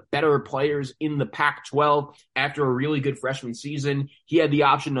Ingram, one of the better players in the Pac-12 after a really good freshman season. He had the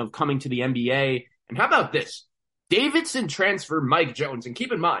option of coming to the NBA. And how about this? Davidson transfer Mike Jones. And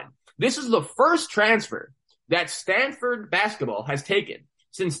keep in mind, this is the first transfer that Stanford basketball has taken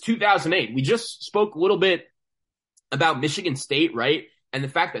since 2008. We just spoke a little bit about Michigan State, right? And the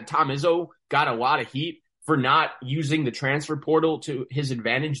fact that Tom Izzo got a lot of heat for not using the transfer portal to his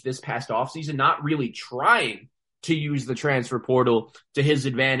advantage this past offseason, not really trying to use the transfer portal to his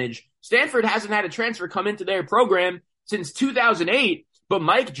advantage. Stanford hasn't had a transfer come into their program since 2008, but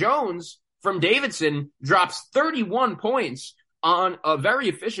Mike Jones from Davidson drops 31 points on a very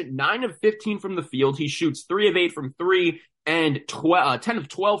efficient 9 of 15 from the field. He shoots 3 of 8 from 3 and 10 of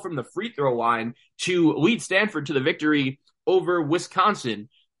 12 from the free throw line to lead Stanford to the victory over Wisconsin.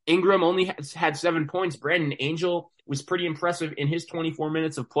 Ingram only had 7 points. Brandon Angel was pretty impressive in his 24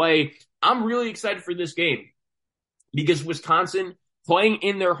 minutes of play. I'm really excited for this game because Wisconsin, playing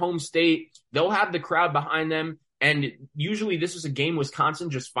in their home state, they'll have the crowd behind them. And usually this is a game Wisconsin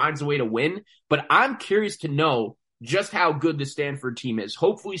just finds a way to win. But I'm curious to know just how good the Stanford team is.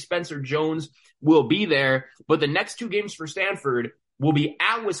 Hopefully Spencer Jones will be there. But the next 2 games for Stanford will be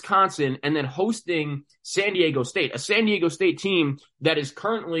at Wisconsin and then hosting San Diego State, a San Diego State team that is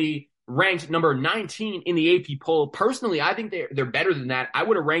currently ranked number 19 in the AP poll. Personally, I think they're better than that. I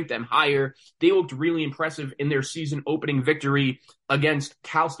would have ranked them higher. They looked really impressive in their season opening victory against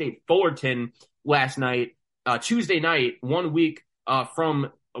Cal State Fullerton last night, Tuesday night, 1 week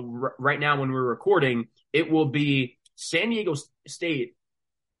from right now when we're recording. It will be San Diego State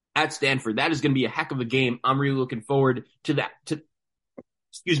at Stanford. That is going to be a heck of a game. I'm really looking forward to that. To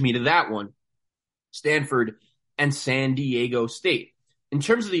that one. Stanford and San Diego State. In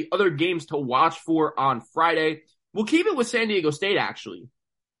terms of the other games to watch for on Friday, we'll keep it with San Diego State, actually.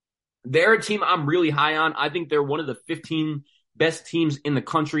 They're a team I'm really high on. I think they're one of the 15 best teams in the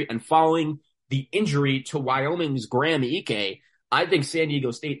country. And following the injury to Wyoming's Graham Ike, I think San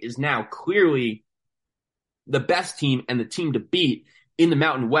Diego State is now clearly the best team and the team to beat in the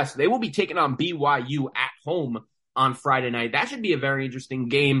Mountain West. They will be taking on BYU at home on Friday night. That should be a very interesting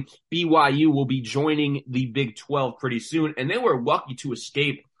game. BYU will be joining the Big 12 pretty soon, and they were lucky to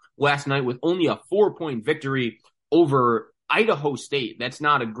escape last night with only a 4-point victory over Idaho State. That's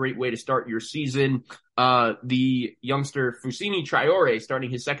not a great way to start your season. The youngster Fusini Traore, starting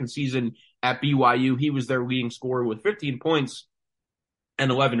his second season at BYU, he was their leading scorer with 15 points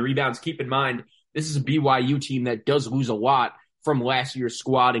and 11 rebounds. Keep in mind, this is a BYU team that does lose a lot from last year's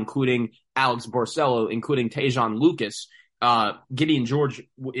squad, including Alex Borsello, including Tajon Lucas. Gideon George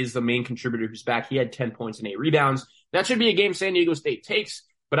is the main contributor who's back. He had 10 points and 8 rebounds. That should be a game San Diego State takes,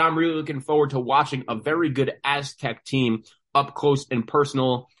 but I'm really looking forward to watching a very good Aztec team up close and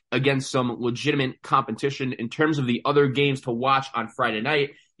personal against some legitimate competition. In terms of the other games to watch on Friday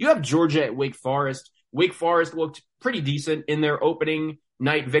night, you have Georgia at Wake Forest. Wake Forest looked pretty decent in their opening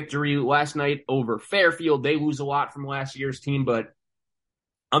night victory last night over Fairfield. They lose a lot from last year's team, but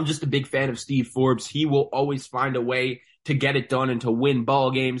I'm just a big fan of Steve Forbes. He will always find a way to get it done and to win ball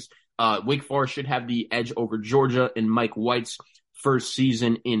games. Wake Forest should have the edge over Georgia in Mike White's first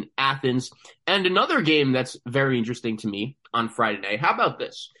season in Athens. And another game that's very interesting to me on Friday night. How about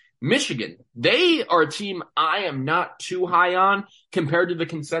this? Michigan, they are a team I am not too high on compared to the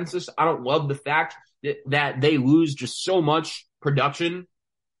consensus. I don't love the fact that they lose just so much production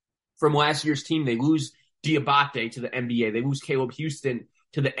from last year's team. They lose Diabate to the NBA. They lose Caleb Houston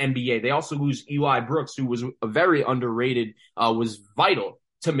to the NBA. They also lose Eli Brooks, who was a very underrated, was vital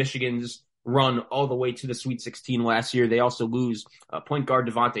to Michigan's run all the way to the Sweet 16 last year. They also lose point guard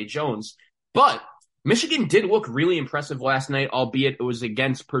Devontae Jones. But Michigan did look really impressive last night, albeit it was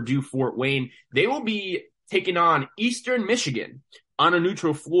against Purdue Fort Wayne. They will be taking on Eastern Michigan on a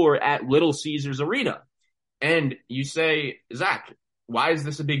neutral floor at Little Caesars Arena. And you say, Zach, why is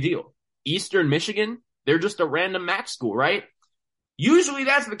this a big deal? Eastern Michigan, they're just a random MAC school, right? Usually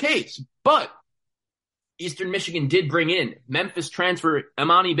that's the case, but Eastern Michigan did bring in Memphis transfer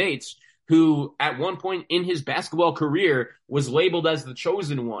Emoni Bates, who at one point in his basketball career was labeled as the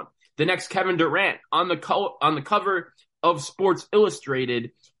chosen one. The next Kevin Durant on the cover of Sports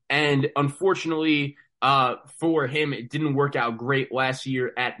Illustrated. And unfortunately for him, it didn't work out great last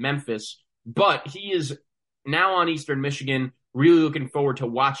year at Memphis. But he is now on Eastern Michigan. Really looking forward to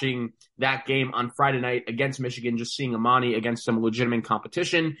watching that game on Friday night against Michigan, just seeing Emoni against some legitimate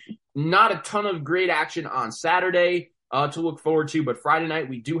competition. Not a ton of great action on Saturday to look forward to, but Friday night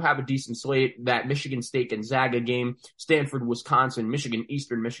we do have a decent slate. That Michigan State Gonzaga game, Stanford, Wisconsin, Michigan,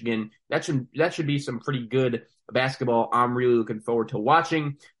 Eastern Michigan. That should be some pretty good basketball I'm really looking forward to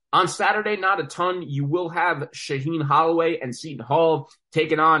watching. On Saturday, not a ton. You will have Shaheen Holloway and Seton Hall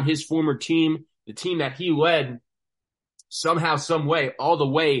taking on his former team, the team that he led somehow, some way, all the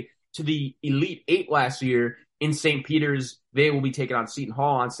way to the Elite Eight last year in St. Peter's. They will be taking on Seton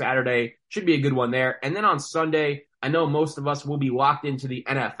Hall on Saturday. Should be a good one there. And then on Sunday, I know most of us will be locked into the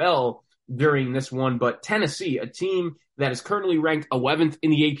NFL during this one, but Tennessee, a team that is currently ranked 11th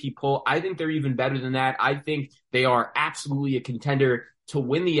in the AP poll, I think they're even better than that. I think they are absolutely a contender to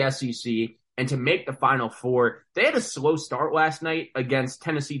win the SEC and to make the Final Four. They had a slow start last night against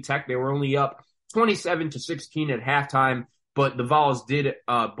Tennessee Tech. They were only up 27-16 at halftime, but the Vols did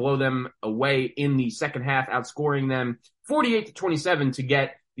blow them away in the second half, outscoring them 48-27 to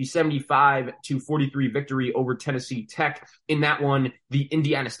get the 75-43 victory over Tennessee Tech. In that one, the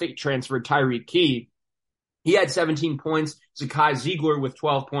Indiana State transfer Tyreek Key, he had 17 points. Zakai Ziegler with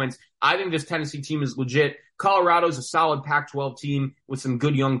 12 points. I think this Tennessee team is legit. Colorado's a solid Pac-12 team with some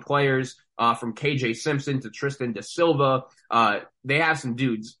good young players, from KJ Simpson to Tristan Da Silva. They have some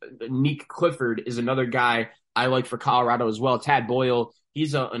dudes. Nick Clifford is another guy I like for Colorado as well. Tad Boyle,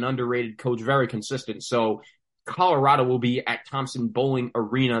 he's an underrated coach, very consistent. So Colorado will be at Thompson Bowling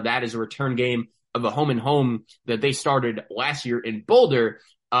Arena. That is a return game of a home and home that they started last year in Boulder.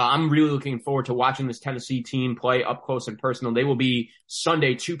 I'm really looking forward to watching this Tennessee team play up close and personal. They will be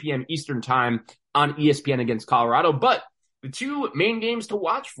Sunday, 2 p.m. Eastern time on ESPN against Colorado. But the two main games to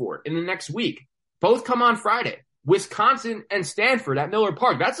watch for in the next week, both come on Friday. Wisconsin and Stanford at Miller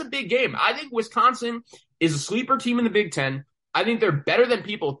Park. That's a big game. I think Wisconsin is a sleeper team in the Big Ten. I think they're better than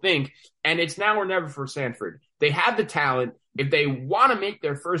people think, and it's now or never for Stanford. They have the talent. If they want to make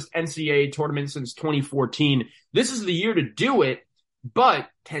their first NCAA tournament since 2014, this is the year to do it, but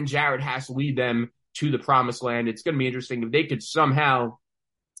Ken Jarrett has to lead them to the promised land. It's going to be interesting. If they could somehow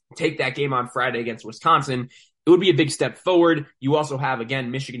take that game on Friday against Wisconsin, it would be a big step forward. You also have,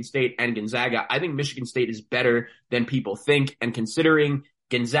 again, Michigan State and Gonzaga. I think Michigan State is better than people think, and considering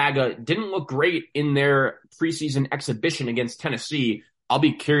Gonzaga didn't look great in their preseason exhibition against Tennessee, I'll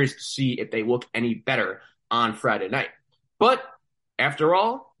be curious to see if they look any better on Friday night. But after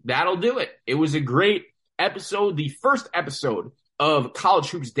all, that'll do it. It was a great episode, the first episode of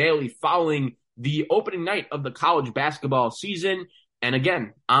College Hoops Daily following the opening night of the college basketball season. And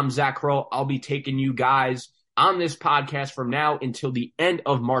again, I'm Zach Kroll. I'll be taking you guys on this podcast from now until the end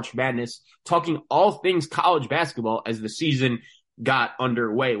of March Madness, talking all things college basketball as the season got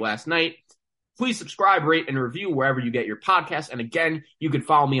underway last night. Please subscribe, rate, and review wherever you get your podcasts. And again, you can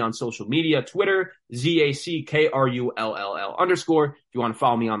follow me on social media, Twitter, ZACKRULLL_. If you want to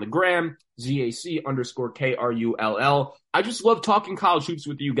follow me on the gram, ZAC_KRULL. I just love talking college hoops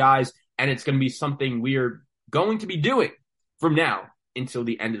with you guys, and it's going to be something we're going to be doing from now until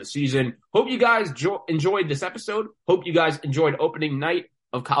the end of the season. Hope you guys enjoyed this episode. Hope you guys enjoyed opening night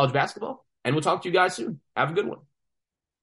of college basketball, and we'll talk to you guys soon. Have a good one.